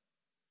stuck.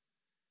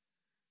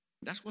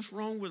 That's what's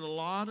wrong with a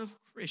lot of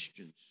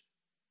Christians.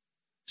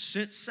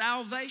 Since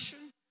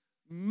salvation,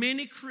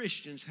 many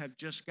Christians have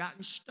just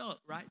gotten stuck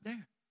right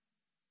there.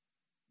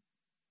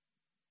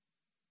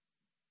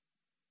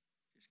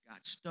 Just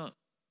got stuck.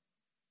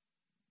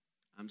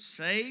 I'm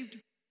saved,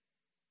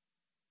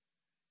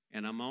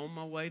 and I'm on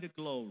my way to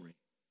glory.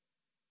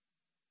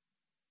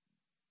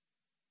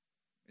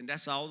 And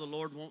that's all the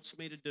Lord wants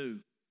me to do.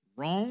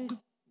 Wrong,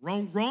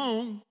 wrong,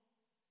 wrong.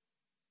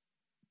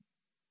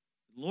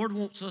 The Lord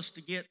wants us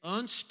to get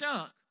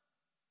unstuck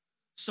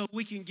so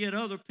we can get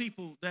other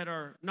people that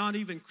are not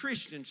even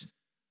Christians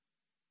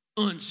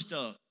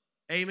unstuck.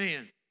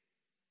 Amen.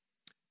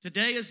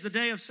 Today is the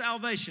day of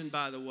salvation,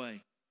 by the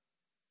way.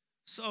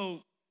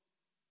 So,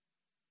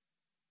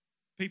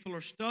 people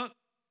are stuck,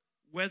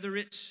 whether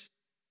it's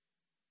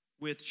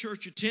with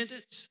church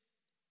attendance.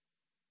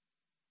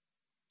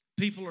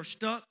 People are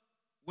stuck,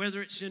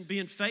 whether it's in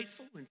being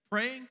faithful and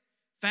praying,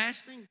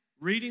 fasting,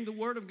 reading the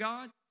Word of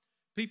God.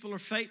 People are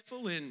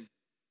faithful in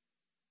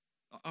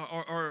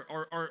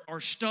are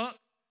stuck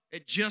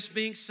at just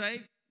being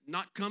saved,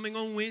 not coming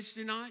on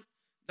Wednesday night.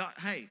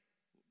 Hey,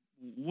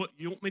 what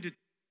you want me to?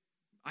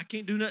 I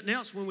can't do nothing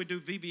else when we do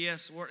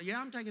VBS.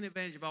 Yeah, I'm taking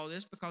advantage of all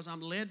this because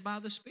I'm led by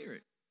the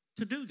Spirit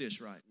to do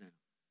this right now.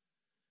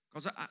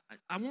 Because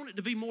I want it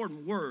to be more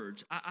than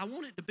words. I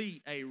want it to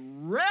be a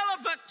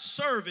relevant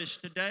service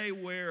today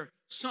where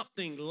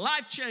something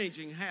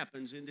life-changing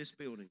happens in this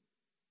building.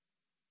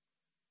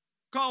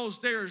 Because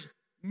there's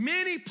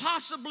many,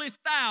 possibly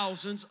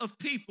thousands of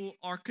people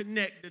are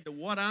connected to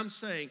what I'm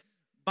saying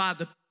by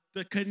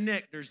the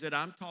connectors that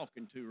I'm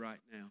talking to right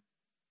now.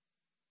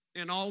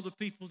 And all the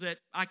people that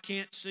I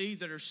can't see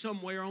that are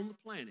somewhere on the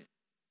planet.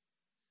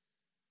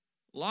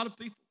 A lot of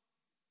people,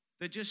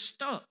 they're just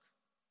stuck.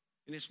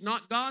 And it's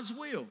not God's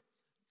will.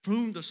 For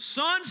whom the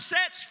Son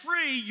sets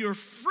free, you're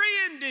free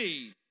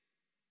indeed.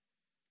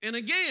 And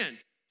again,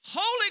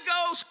 Holy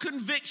Ghost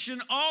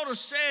conviction ought to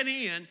set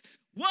in.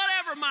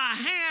 Whatever my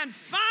hand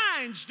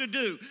finds to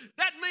do,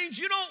 that means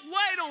you don't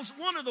wait on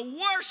one of the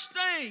worst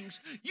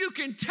things you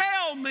can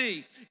tell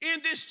me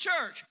in this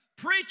church.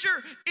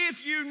 Preacher,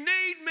 if you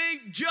need me,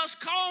 just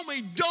call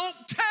me.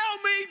 Don't tell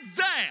me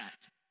that.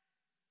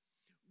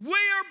 We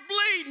are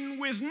bleeding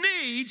with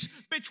needs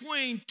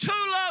between two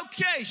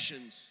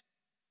locations.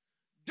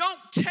 Don't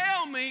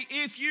tell me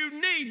if you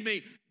need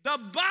me. The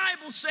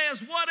Bible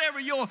says whatever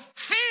your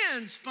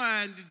hands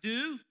find to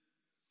do,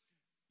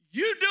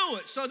 you do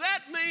it. So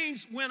that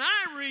means when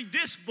I read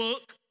this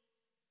book,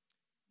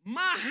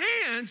 my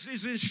hands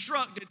is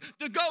instructed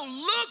to go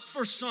look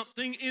for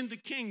something in the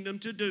kingdom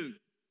to do.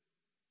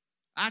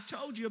 I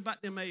told you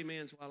about them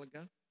amens a while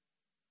ago.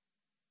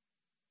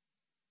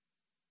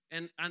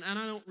 And I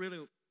don't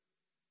really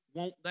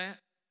want that.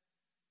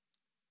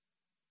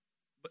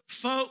 But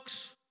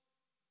folks,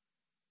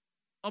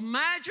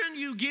 imagine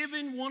you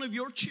giving one of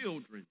your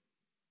children,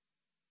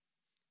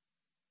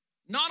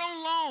 not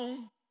on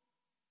loan,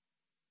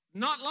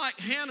 not like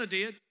Hannah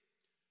did,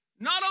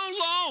 not on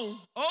loan.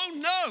 Oh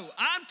no,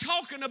 I'm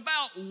talking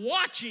about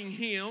watching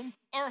him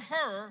or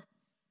her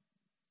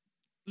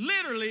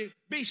literally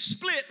be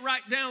split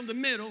right down the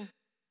middle,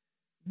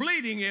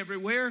 bleeding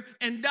everywhere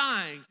and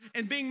dying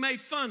and being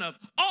made fun of,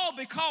 all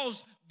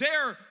because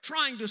they're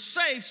trying to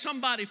save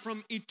somebody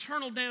from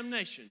eternal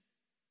damnation.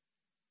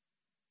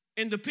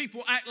 And the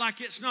people act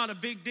like it's not a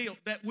big deal,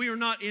 that we are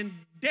not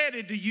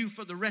indebted to you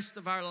for the rest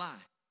of our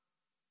life.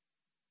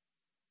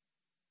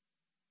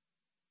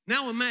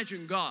 Now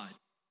imagine God,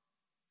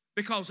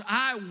 because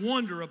I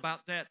wonder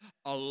about that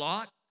a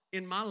lot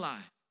in my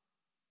life.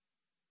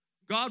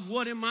 God,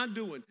 what am I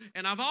doing?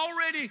 And I've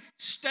already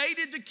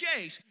stated the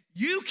case.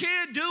 You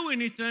can't do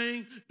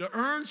anything to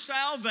earn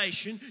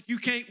salvation. You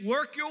can't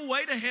work your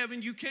way to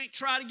heaven. You can't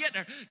try to get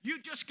there. You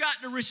just got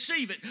to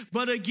receive it.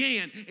 But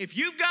again, if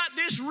you've got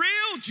this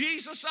real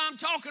Jesus I'm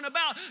talking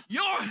about,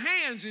 your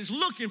hands is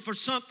looking for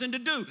something to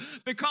do,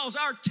 because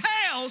our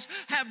tails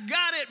have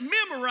got it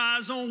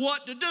memorized on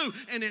what to do.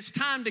 And it's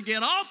time to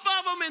get off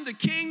of them in the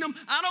kingdom.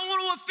 I don't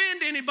want to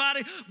offend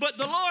anybody, but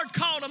the Lord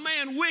called a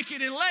man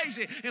wicked and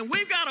lazy. And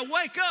we've got to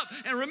wake up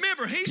and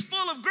remember, he's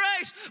full of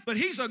grace, but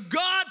he's a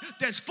God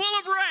that's full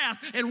of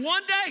wrath, and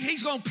one day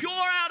he's going to pour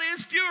out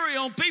his fury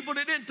on people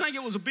that didn't think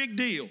it was a big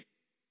deal.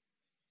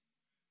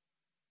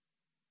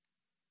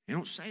 They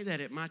don't say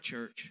that at my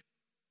church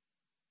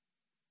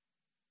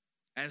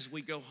as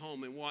we go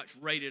home and watch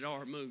rated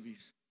R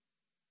movies.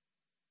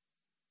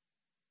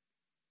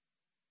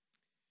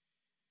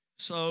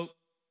 So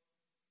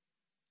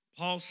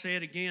Paul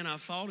said again, I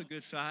fought a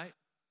good fight.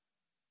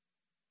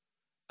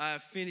 I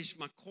have finished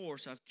my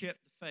course. I've kept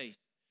the faith.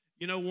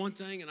 You know one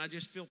thing, and I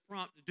just feel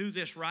prompt to do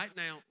this right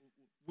now.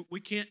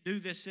 We can't do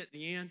this at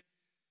the end,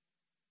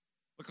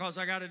 because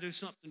I got to do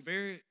something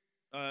very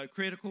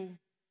critical.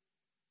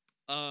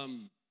 But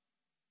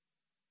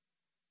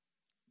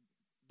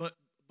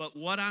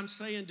what I'm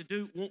saying to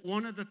do,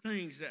 one of the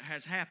things that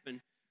has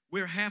happened,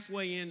 we're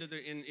halfway into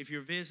and if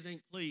you're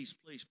visiting, please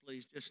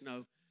just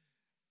know,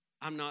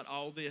 I'm not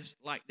all this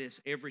like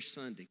this every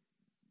Sunday,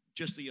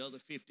 just the other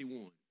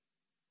 51,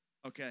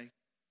 okay?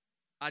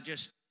 A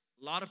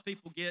lot of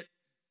people get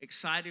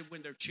excited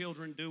when their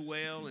children do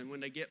well and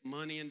when they get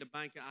money in the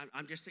bank.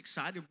 I'm just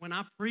excited when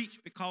I preach,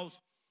 because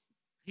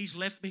he's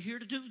left me here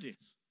to do this.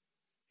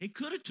 He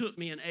could have took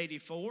me in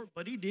 84,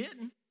 but he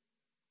didn't.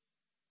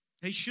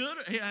 He should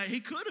have. He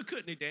could have,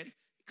 couldn't he, Daddy?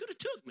 He could have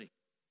took me.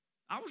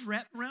 I was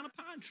wrapped around a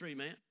pine tree,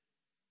 man.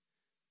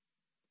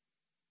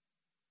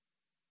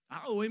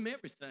 I owe him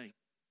everything.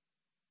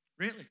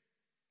 Really.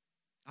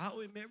 I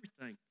owe him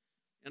everything.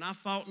 And I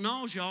fought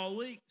nausea all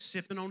week,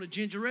 sipping on a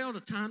ginger ale, the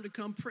time to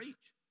come preach.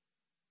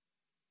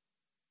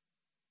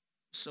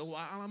 So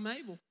while I'm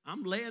able,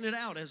 I'm laying it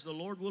out as the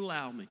Lord will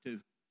allow me to.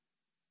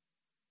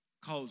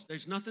 Because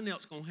there's nothing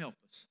else going to help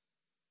us.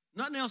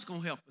 Nothing else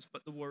going to help us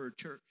but the Word,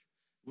 church.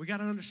 We got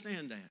to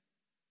understand that.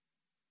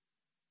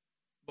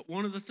 But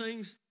one of the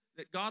things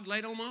that God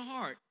laid on my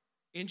heart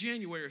in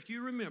January, if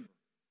you remember,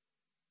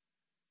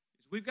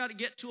 is we've got to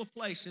get to a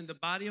place in the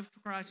body of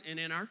Christ and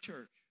in our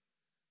church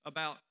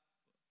about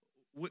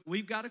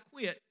we've got to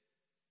quit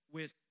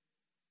with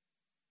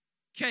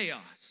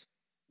chaos.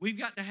 We've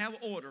got to have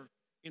order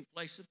in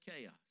place of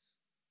chaos.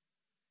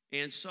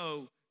 And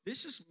so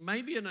this is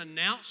maybe an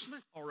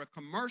announcement or a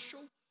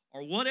commercial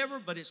or whatever,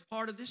 but it's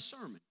part of this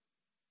sermon.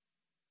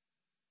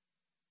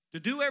 To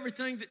do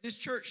everything that this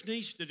church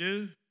needs to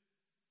do,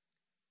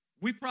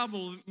 We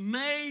probably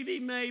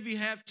maybe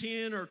have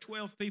 10 or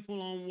 12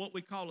 people on what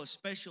we call a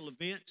special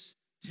events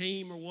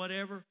team or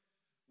whatever,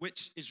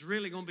 which is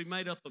really going to be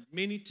made up of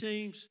many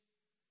teams.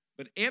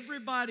 But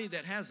everybody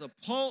that has a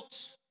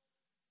pulse,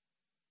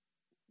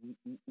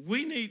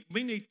 we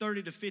need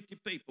 30 to 50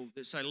 people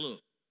that say,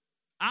 look,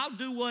 I'll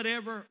do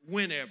whatever,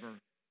 whenever.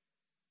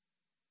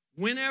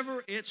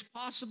 Whenever it's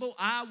possible,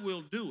 I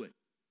will do it.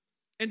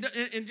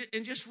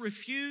 And just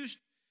refuse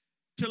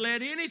to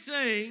let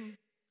anything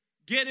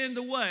get in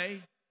the way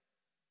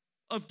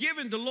of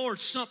giving the Lord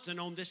something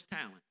on this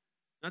talent.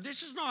 Now,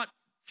 this is not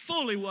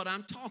fully what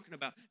I'm talking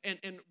about.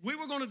 And we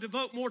were going to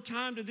devote more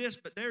time to this,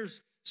 but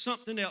there's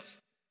something else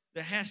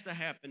that has to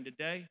happen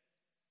today.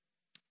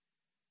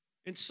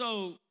 And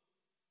so,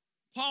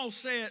 Paul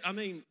said,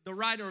 the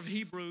writer of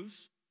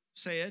Hebrews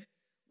said,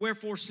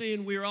 wherefore,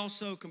 seeing we are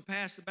also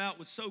compassed about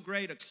with so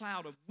great a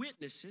cloud of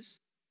witnesses,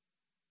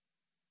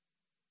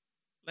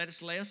 let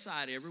us lay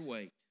aside every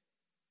weight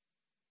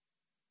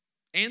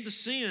and the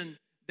sin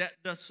that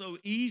doth so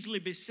easily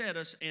beset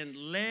us, and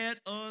let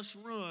us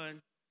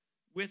run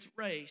with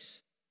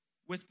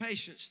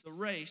patience, the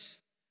race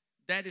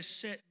that is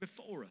set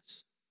before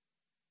us.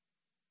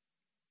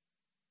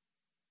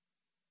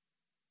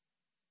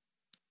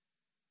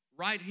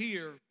 Right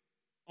here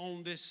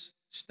on this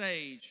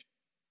stage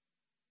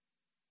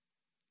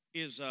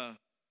is a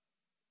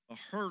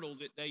hurdle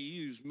that they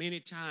use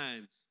many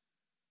times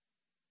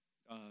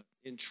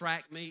in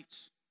track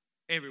meets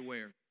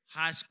everywhere,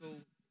 high school,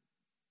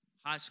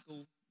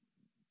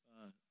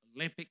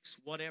 Olympics,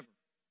 whatever.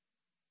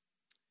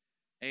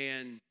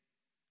 And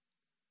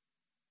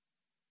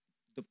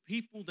the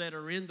people that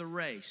are in the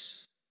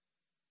race,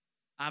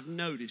 I've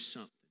noticed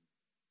something.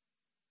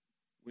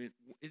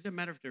 It doesn't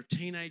matter if they're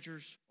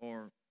teenagers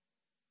or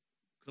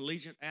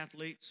collegiate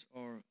athletes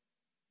or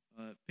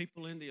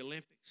people in the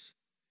Olympics,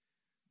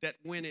 that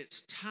when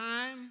it's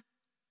time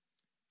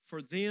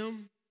for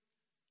them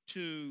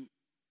to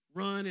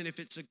run, and if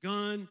it's a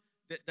gun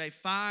that they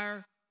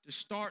fire to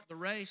start the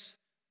race,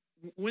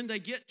 when they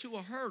get to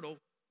a hurdle,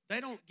 they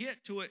don't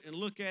get to it and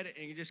look at it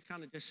and you just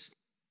kind of just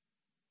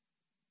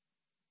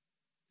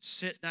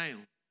sit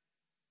down.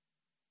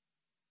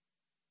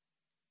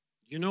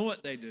 You know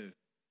what they do?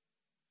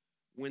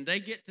 When they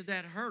get to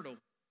that hurdle,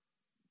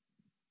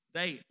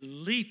 they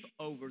leap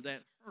over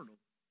that hurdle.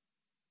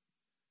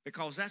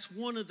 Because that's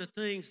one of the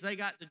things they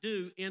got to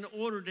do in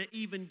order to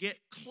even get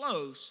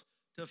close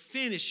to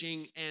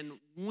finishing and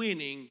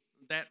winning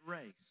that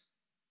race.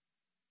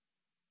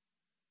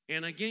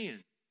 And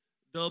again,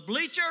 the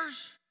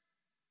bleachers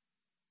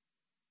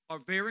are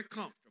very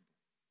comfortable.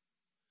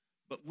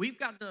 But we've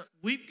got to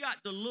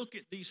look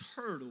at these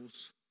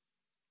hurdles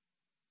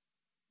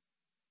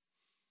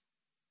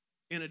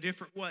in a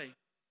different way.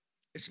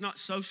 It's not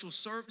social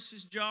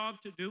services'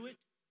 job to do it.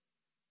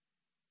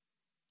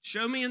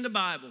 Show me in the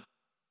Bible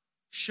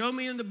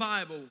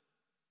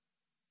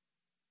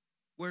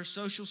where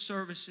social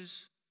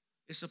services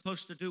is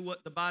supposed to do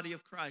what the body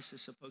of Christ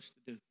is supposed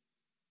to do.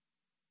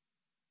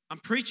 I'm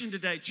preaching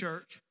today,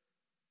 church.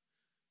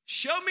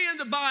 Show me in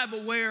the Bible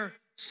where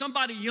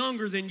somebody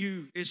younger than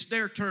you, it's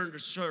their turn to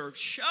serve.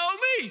 Show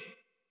me.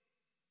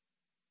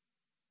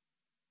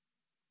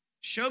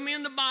 Show me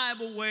in the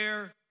Bible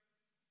where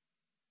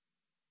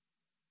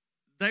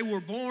they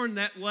were born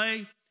that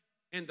way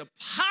and the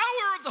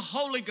power of the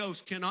Holy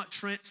Ghost cannot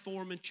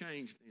transform and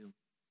change them.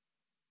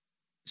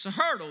 It's a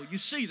hurdle. You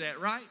see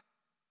that, right?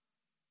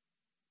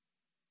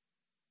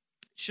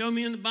 Show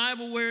me in the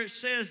Bible where it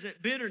says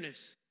that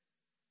bitterness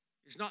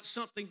is not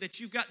something that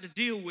you've got to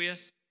deal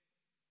with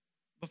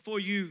before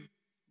you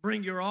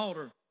bring your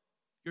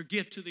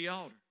gift to the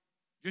altar.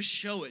 Just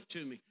show it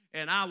to me,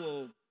 and I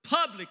will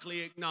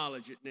publicly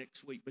acknowledge it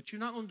next week. But you're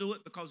not going to do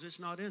it because it's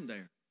not in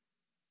there.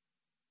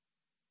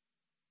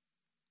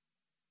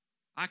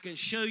 I can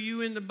show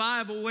you in the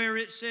Bible where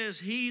it says,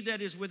 he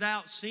that is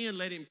without sin,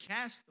 let him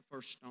cast the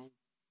first stone.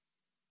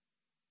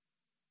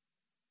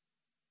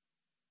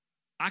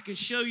 I can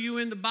show you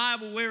in the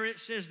Bible where it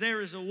says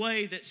there is a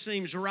way that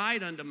seems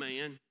right unto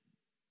man,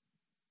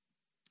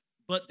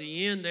 but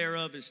the end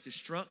thereof is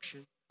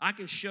destruction. I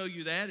can show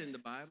you that in the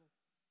Bible.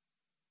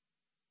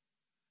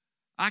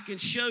 I can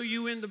show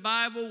you in the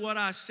Bible what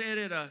I said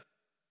at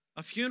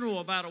a funeral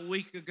about a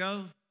week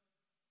ago.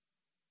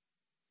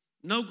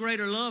 No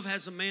greater love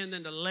has a man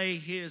than to lay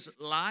his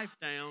life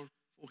down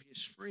for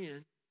his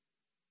friend.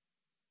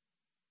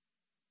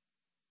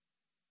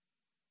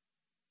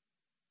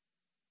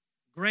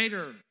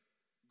 Greater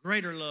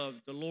love,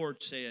 the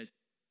Lord said,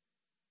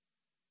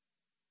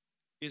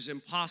 is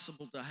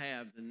impossible to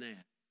have than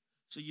that.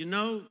 So you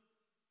know,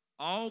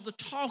 all the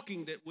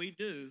talking that we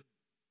do,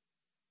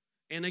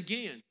 and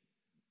again,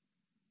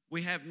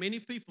 we have many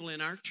people in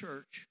our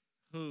church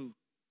who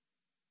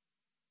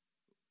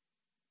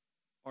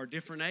are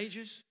different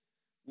ages.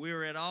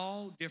 We're at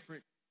all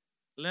different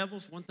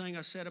levels. One thing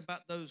I said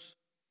about those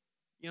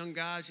young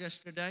guys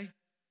yesterday,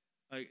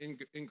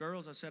 and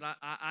girls, I said,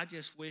 I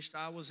just wished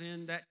I was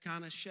in that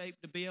kind of shape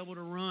to be able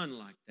to run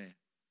like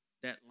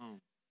that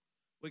long.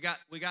 We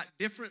got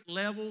different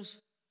levels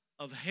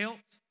of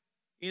health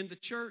in the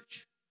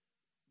church.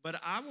 But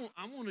I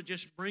want to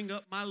just bring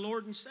up my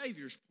Lord and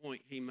Savior's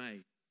point he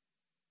made.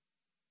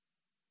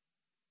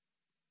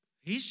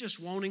 He's just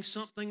wanting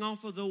something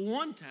off of the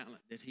one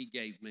talent that he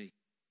gave me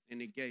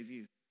and he gave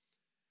you.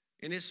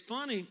 And it's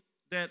funny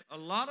that a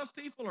lot of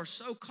people are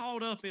so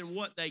caught up in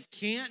what they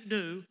can't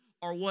do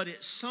or what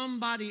it's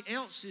somebody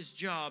else's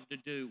job to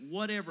do.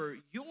 Whatever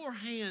your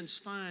hands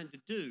find to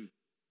do,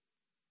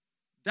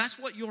 that's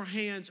what your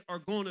hands are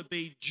going to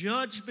be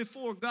judged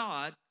before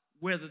God,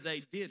 whether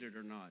they did it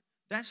or not.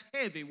 That's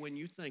heavy when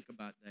you think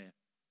about that.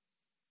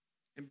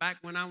 And back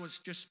when I was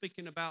just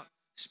speaking about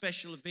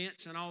special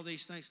events and all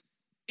these things,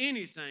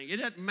 anything, it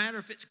doesn't matter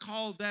if it's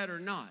called that or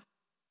not.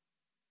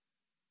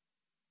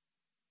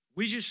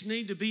 We just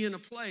need to be in a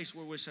place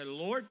where we say,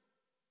 Lord,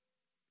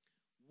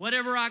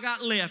 whatever I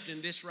got left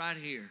in this right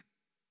here,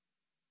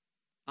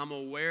 I'm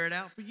going to wear it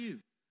out for you.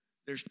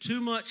 There's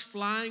too much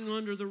flying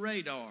under the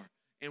radar,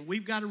 and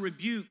we've got to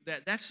rebuke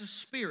that. That's a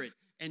spirit,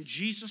 and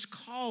Jesus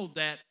called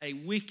that a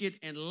wicked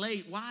and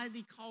late. Why did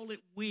he call it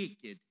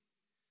wicked?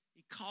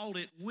 He called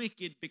it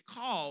wicked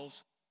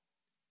because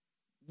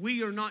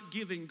we are not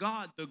giving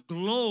God the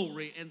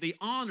glory and the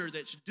honor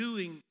that's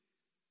due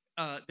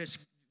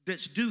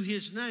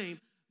his name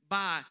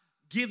by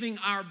giving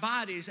our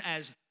bodies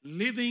as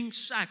living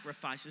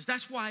sacrifices.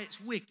 That's why it's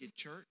wicked,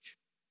 church.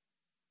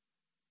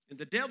 And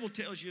the devil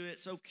tells you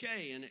it's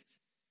okay and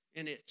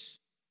it's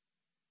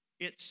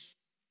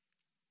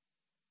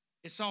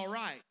all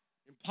right.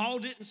 And Paul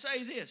didn't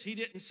say this. He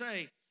didn't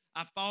say,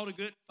 I fought a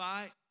good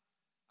fight,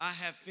 I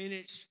have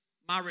finished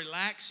my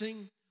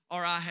relaxing,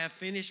 or I have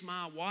finished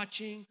my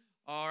watching,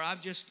 or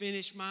I've just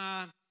finished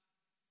my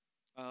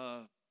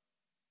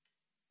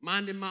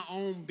minding my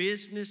own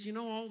business. You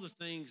know, all the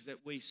things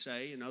that we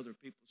say and other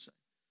people say.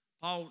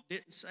 Paul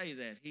didn't say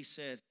that. He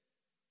said,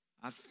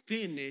 I've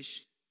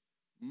finished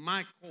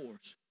my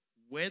course.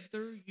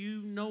 Whether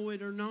you know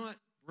it or not,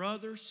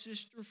 brother,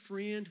 sister,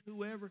 friend,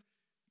 whoever,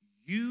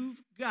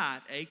 you've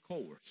got a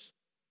course.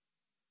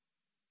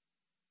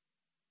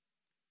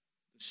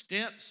 The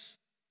steps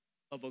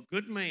of a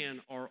good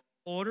man are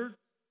ordered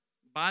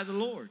by the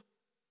Lord.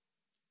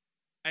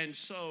 And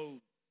so,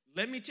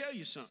 let me tell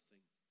you something.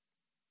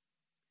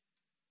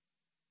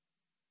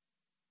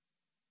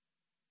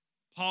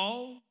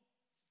 Paul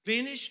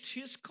finished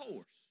his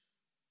course,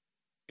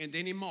 and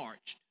then he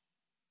marched.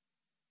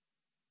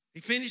 He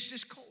finished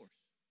his course.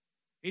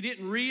 He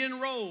didn't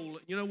re-enroll.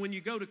 You know, when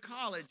you go to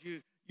college,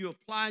 you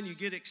apply and you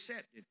get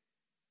accepted.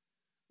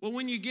 Well,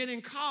 when you get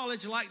in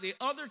college, like the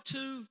other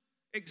two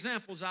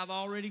examples I've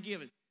already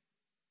given,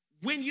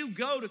 when you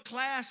go to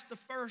class the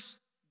first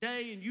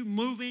day and you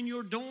move in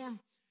your dorm,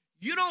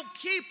 you don't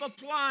keep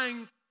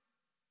applying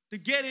to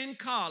get in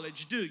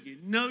college, do you?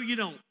 No, you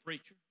don't,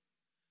 preacher.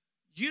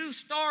 You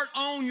start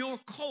on your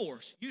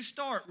course. You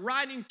start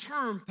writing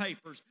term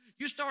papers.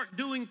 You start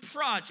doing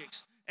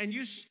projects, and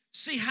you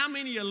see how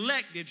many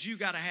electives you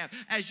got to have.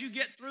 As you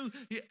get through,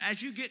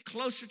 as you get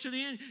closer to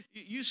the end,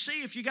 you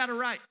see if you got to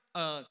write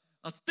a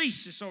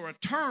thesis or a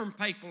term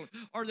paper,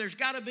 or there's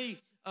got to be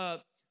a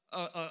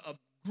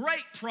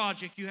great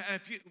project you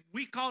have.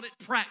 We call it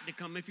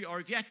practicum, if you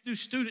have to do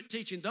student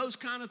teaching, those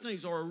kind of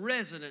things, or a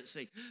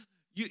residency.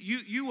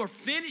 You are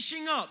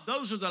finishing up.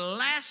 Those are the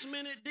last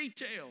minute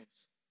details.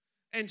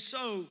 And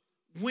so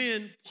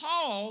when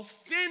Paul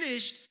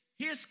finished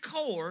his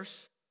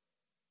course,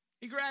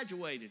 he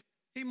graduated.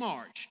 He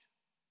marched.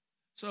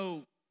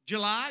 So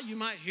July, you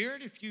might hear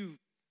it if you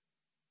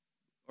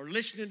are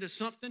listening to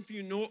something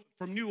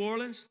from New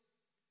Orleans.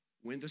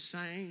 When the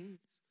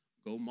saints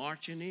go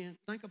marching in.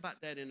 Think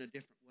about that in a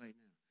different way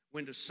now.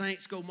 When the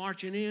saints go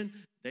marching in,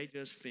 they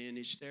just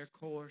finished their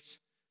course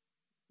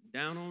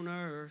down on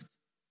earth.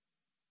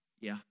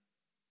 Yeah,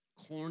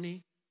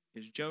 corny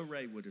as Joe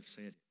Ray would have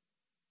said it.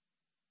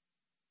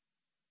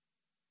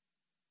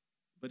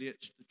 But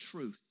it's the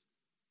truth.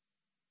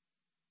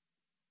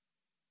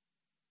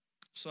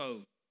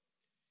 So,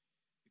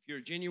 if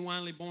you're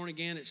genuinely born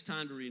again, it's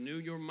time to renew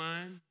your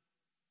mind.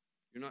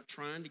 You're not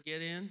trying to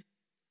get in.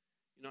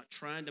 You're not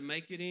trying to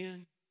make it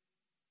in.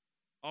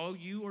 All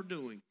you are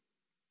doing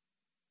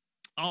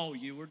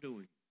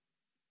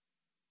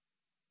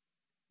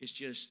is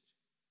just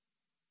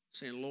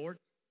saying, Lord,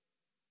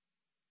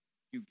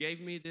 you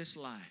gave me this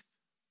life.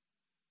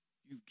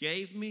 You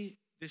gave me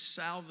this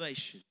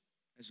salvation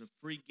as a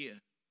free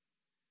gift.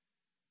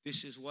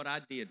 This is what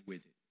I did with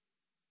it.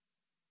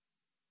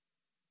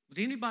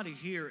 Did anybody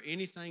hear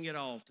anything at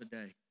all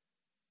today?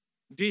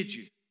 Did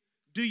you?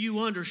 Do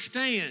you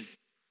understand?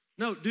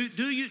 No, do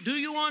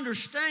you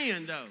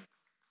understand though?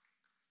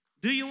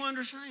 Do you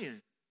understand?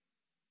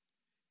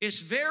 It's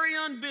very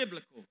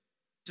unbiblical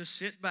to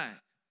sit back.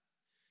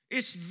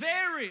 It's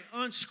very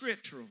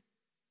unscriptural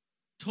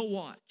to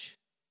watch.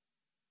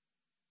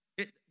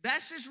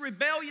 That's as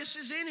rebellious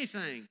as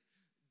anything.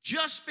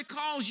 Just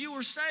because you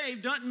were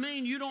saved doesn't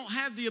mean you don't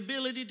have the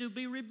ability to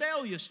be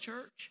rebellious,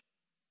 church.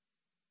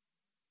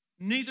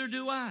 Neither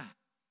do I.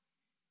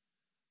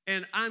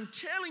 And I'm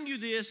telling you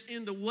this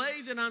in the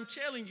way that I'm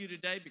telling you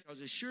today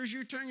because as sure as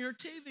you turn your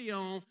TV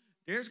on,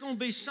 There's going to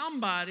be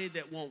somebody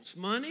that wants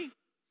money,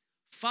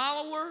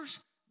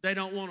 followers. They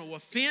don't want to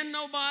offend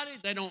nobody.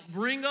 They don't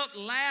bring up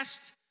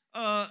last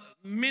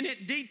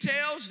minute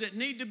details that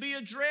need to be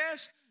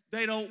addressed.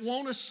 They don't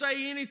want to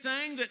say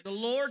anything that the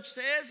Lord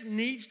says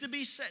needs to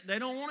be said. They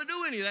don't want to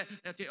do any of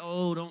that.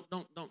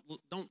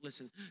 Don't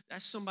listen.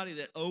 That's somebody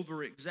that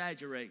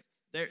over-exaggerates.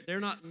 They're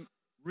not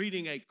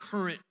reading a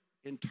current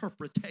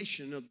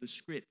interpretation of the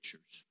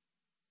Scriptures.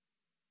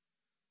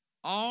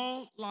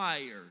 All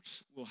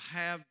liars will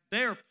have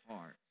their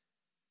part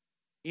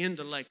in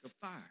the lake of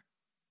fire.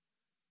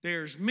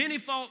 There's many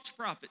false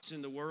prophets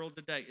in the world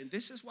today, and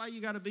this is why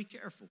you got to be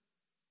careful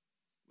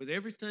with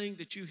everything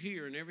that you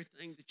hear and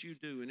everything that you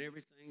do and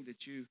everything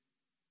that you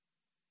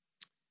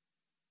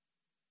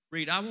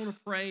read. I want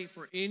to pray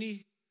for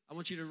I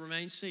want you to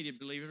remain seated,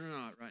 believe it or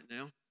not, right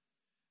now.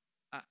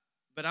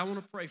 But I want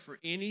to pray for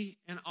any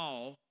and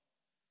all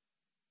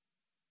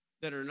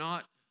that are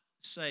not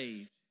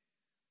saved.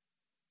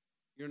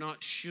 You're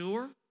not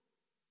sure.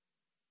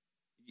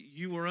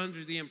 You were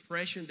under the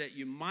impression that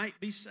you might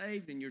be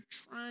saved, and you're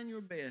trying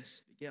your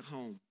best to get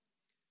home.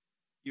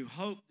 You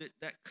hope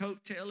that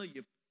coattail of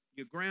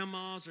your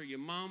grandma's or your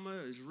mama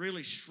is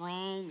really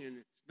strong and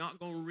it's not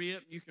going to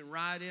rip. You can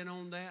ride in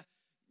on that.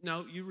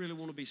 No, you really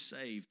want to be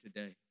saved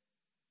today.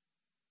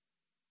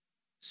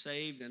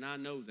 Saved, and I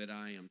know that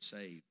I am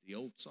saved. The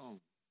old song.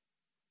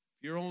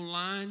 If you're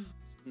online,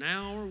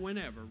 now or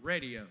whenever,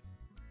 radio.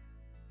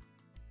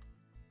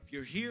 If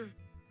you're here,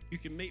 you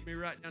can meet me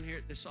right down here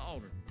at this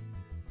altar.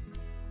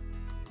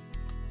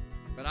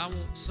 But I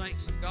want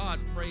saints of God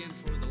praying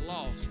for the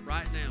lost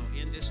right now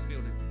in this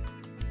building.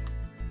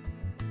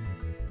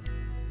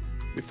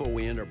 Before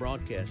we end our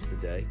broadcast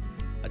today,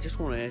 I just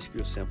want to ask you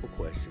a simple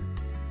question.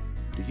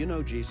 Do you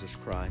know Jesus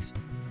Christ?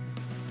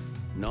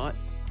 Not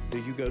do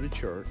you go to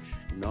church,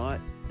 not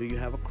do you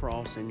have a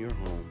cross in your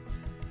home,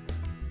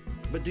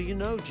 but do you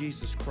know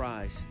Jesus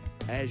Christ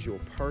as your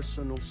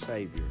personal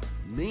Savior?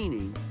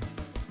 Meaning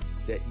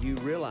that you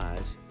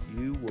realize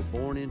you were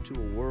born into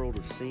a world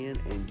of sin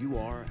and you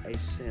are a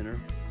sinner,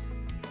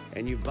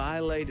 and you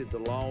violated the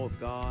law of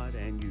God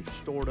and you've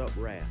stored up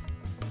wrath.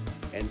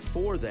 And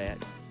for that,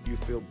 you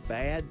feel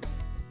bad,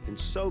 and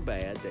so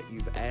bad that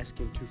you've asked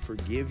Him to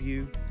forgive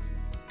you,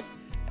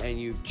 and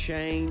you've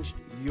changed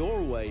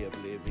your way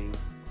of living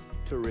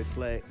to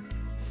reflect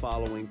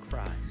following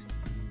Christ.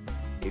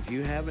 If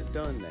you haven't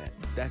done that,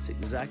 that's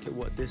exactly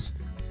what this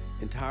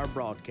entire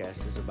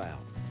broadcast is about.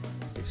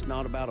 It's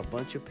not about a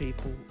bunch of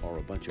people or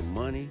a bunch of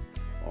money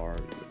or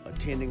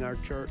attending our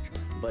church,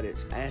 but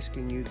it's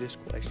asking you this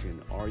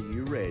question: are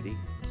you ready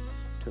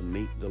to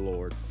meet the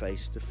Lord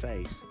face to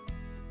face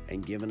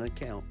and give an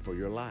account for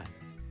your life?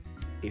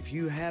 If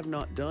you have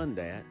not done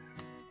that,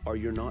 or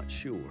you're not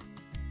sure,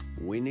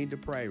 we need to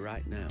pray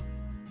right now.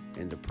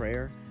 And the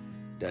prayer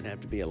doesn't have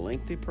to be a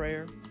lengthy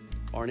prayer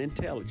or an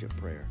intelligent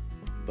prayer,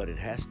 but it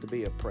has to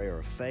be a prayer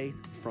of faith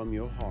from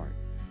your heart.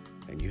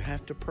 And you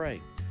have to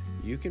pray.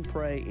 You can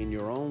pray in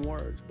your own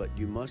words, but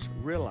you must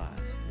realize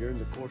during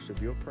the course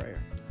of your prayer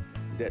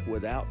that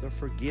without the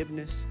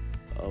forgiveness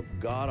of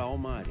God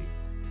Almighty,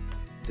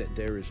 that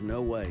there is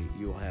no way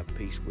you'll have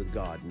peace with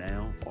God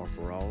now or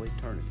for all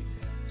eternity.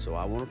 So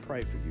I want to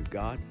pray for you.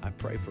 God, I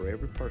pray for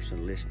every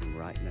person listening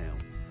right now.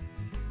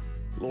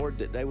 Lord,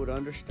 that they would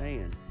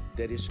understand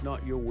that it's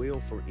not your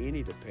will for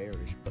any to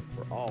perish, but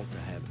for all to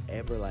have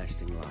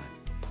everlasting life.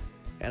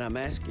 And I'm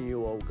asking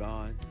you, oh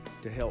God,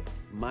 to help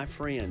my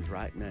friends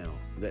right now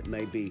that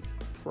may be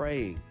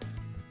praying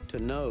to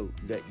know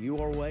that you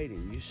are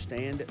waiting. You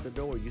stand at the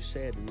door. You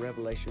said in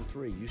Revelation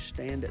 3, you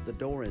stand at the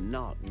door and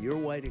knock. You're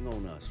waiting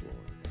on us, Lord.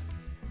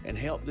 And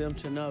help them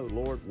to know,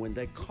 Lord, when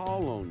they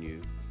call on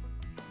you,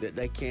 that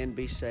they can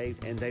be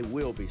saved, and they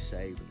will be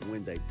saved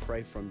when they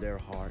pray from their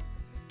heart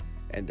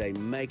and they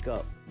make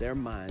up their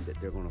mind that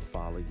they're going to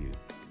follow you.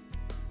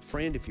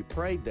 Friend, if you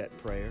prayed that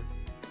prayer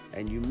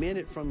and you meant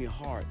it from your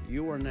heart,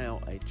 you are now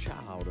a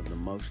child of the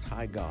Most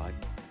High God.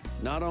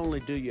 Not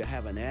only do you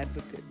have an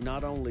advocate,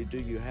 not only do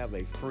you have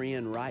a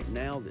friend right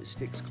now that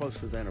sticks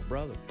closer than a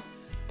brother,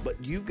 but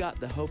you've got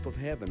the hope of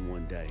heaven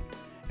one day.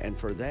 And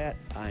for that,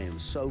 I am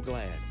so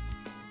glad.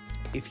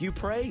 If you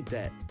prayed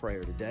that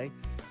prayer today,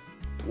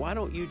 why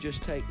don't you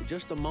just take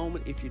just a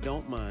moment, if you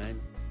don't mind,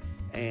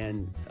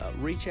 and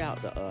reach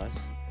out to us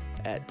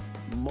at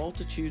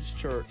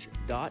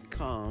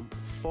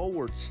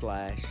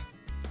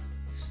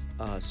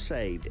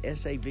multitudeschurch.com/saved,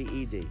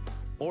 S-A-V-E-D.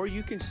 Or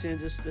you can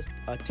send us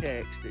a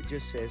text that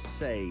just says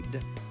saved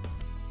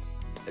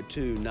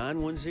to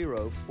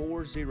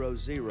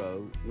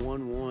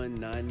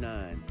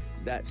 910-400-1199.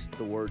 That's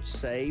the word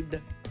saved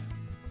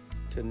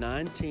to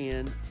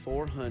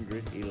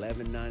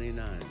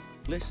 910-400-1199.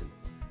 Listen,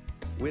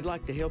 we'd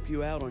like to help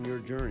you out on your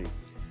journey,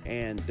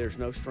 and there's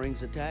no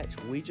strings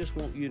attached. We just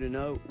want you to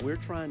know we're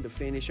trying to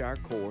finish our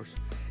course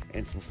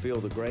and fulfill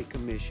the Great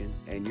Commission,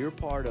 and you're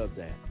part of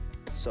that.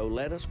 So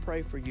let us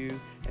pray for you,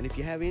 and if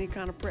you have any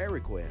kind of prayer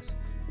request,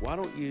 why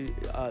don't you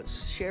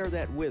share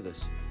that with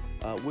us?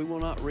 We will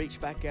not reach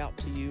back out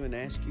to you and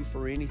ask you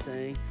for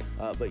anything,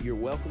 but you're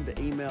welcome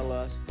to email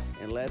us,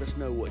 and let us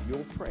know what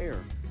your prayer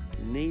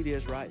need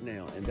is right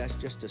now. And that's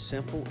just a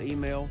simple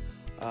email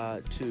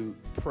to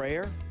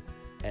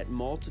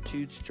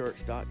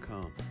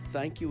prayer@multitudeschurch.com.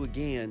 Thank you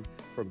again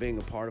for being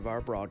a part of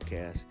our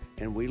broadcast,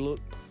 and we look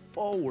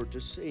forward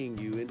to seeing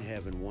you in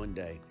heaven one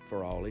day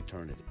for all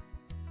eternity.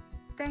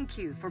 Thank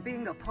you for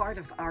being a part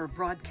of our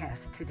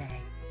broadcast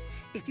today.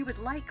 If you would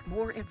like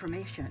more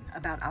information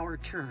about our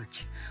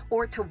church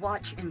or to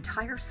watch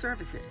entire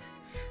services,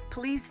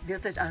 please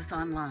visit us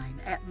online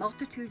at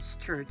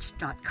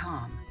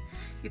multitudeschurch.com.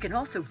 You can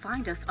also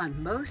find us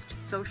on most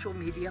social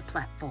media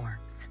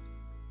platforms.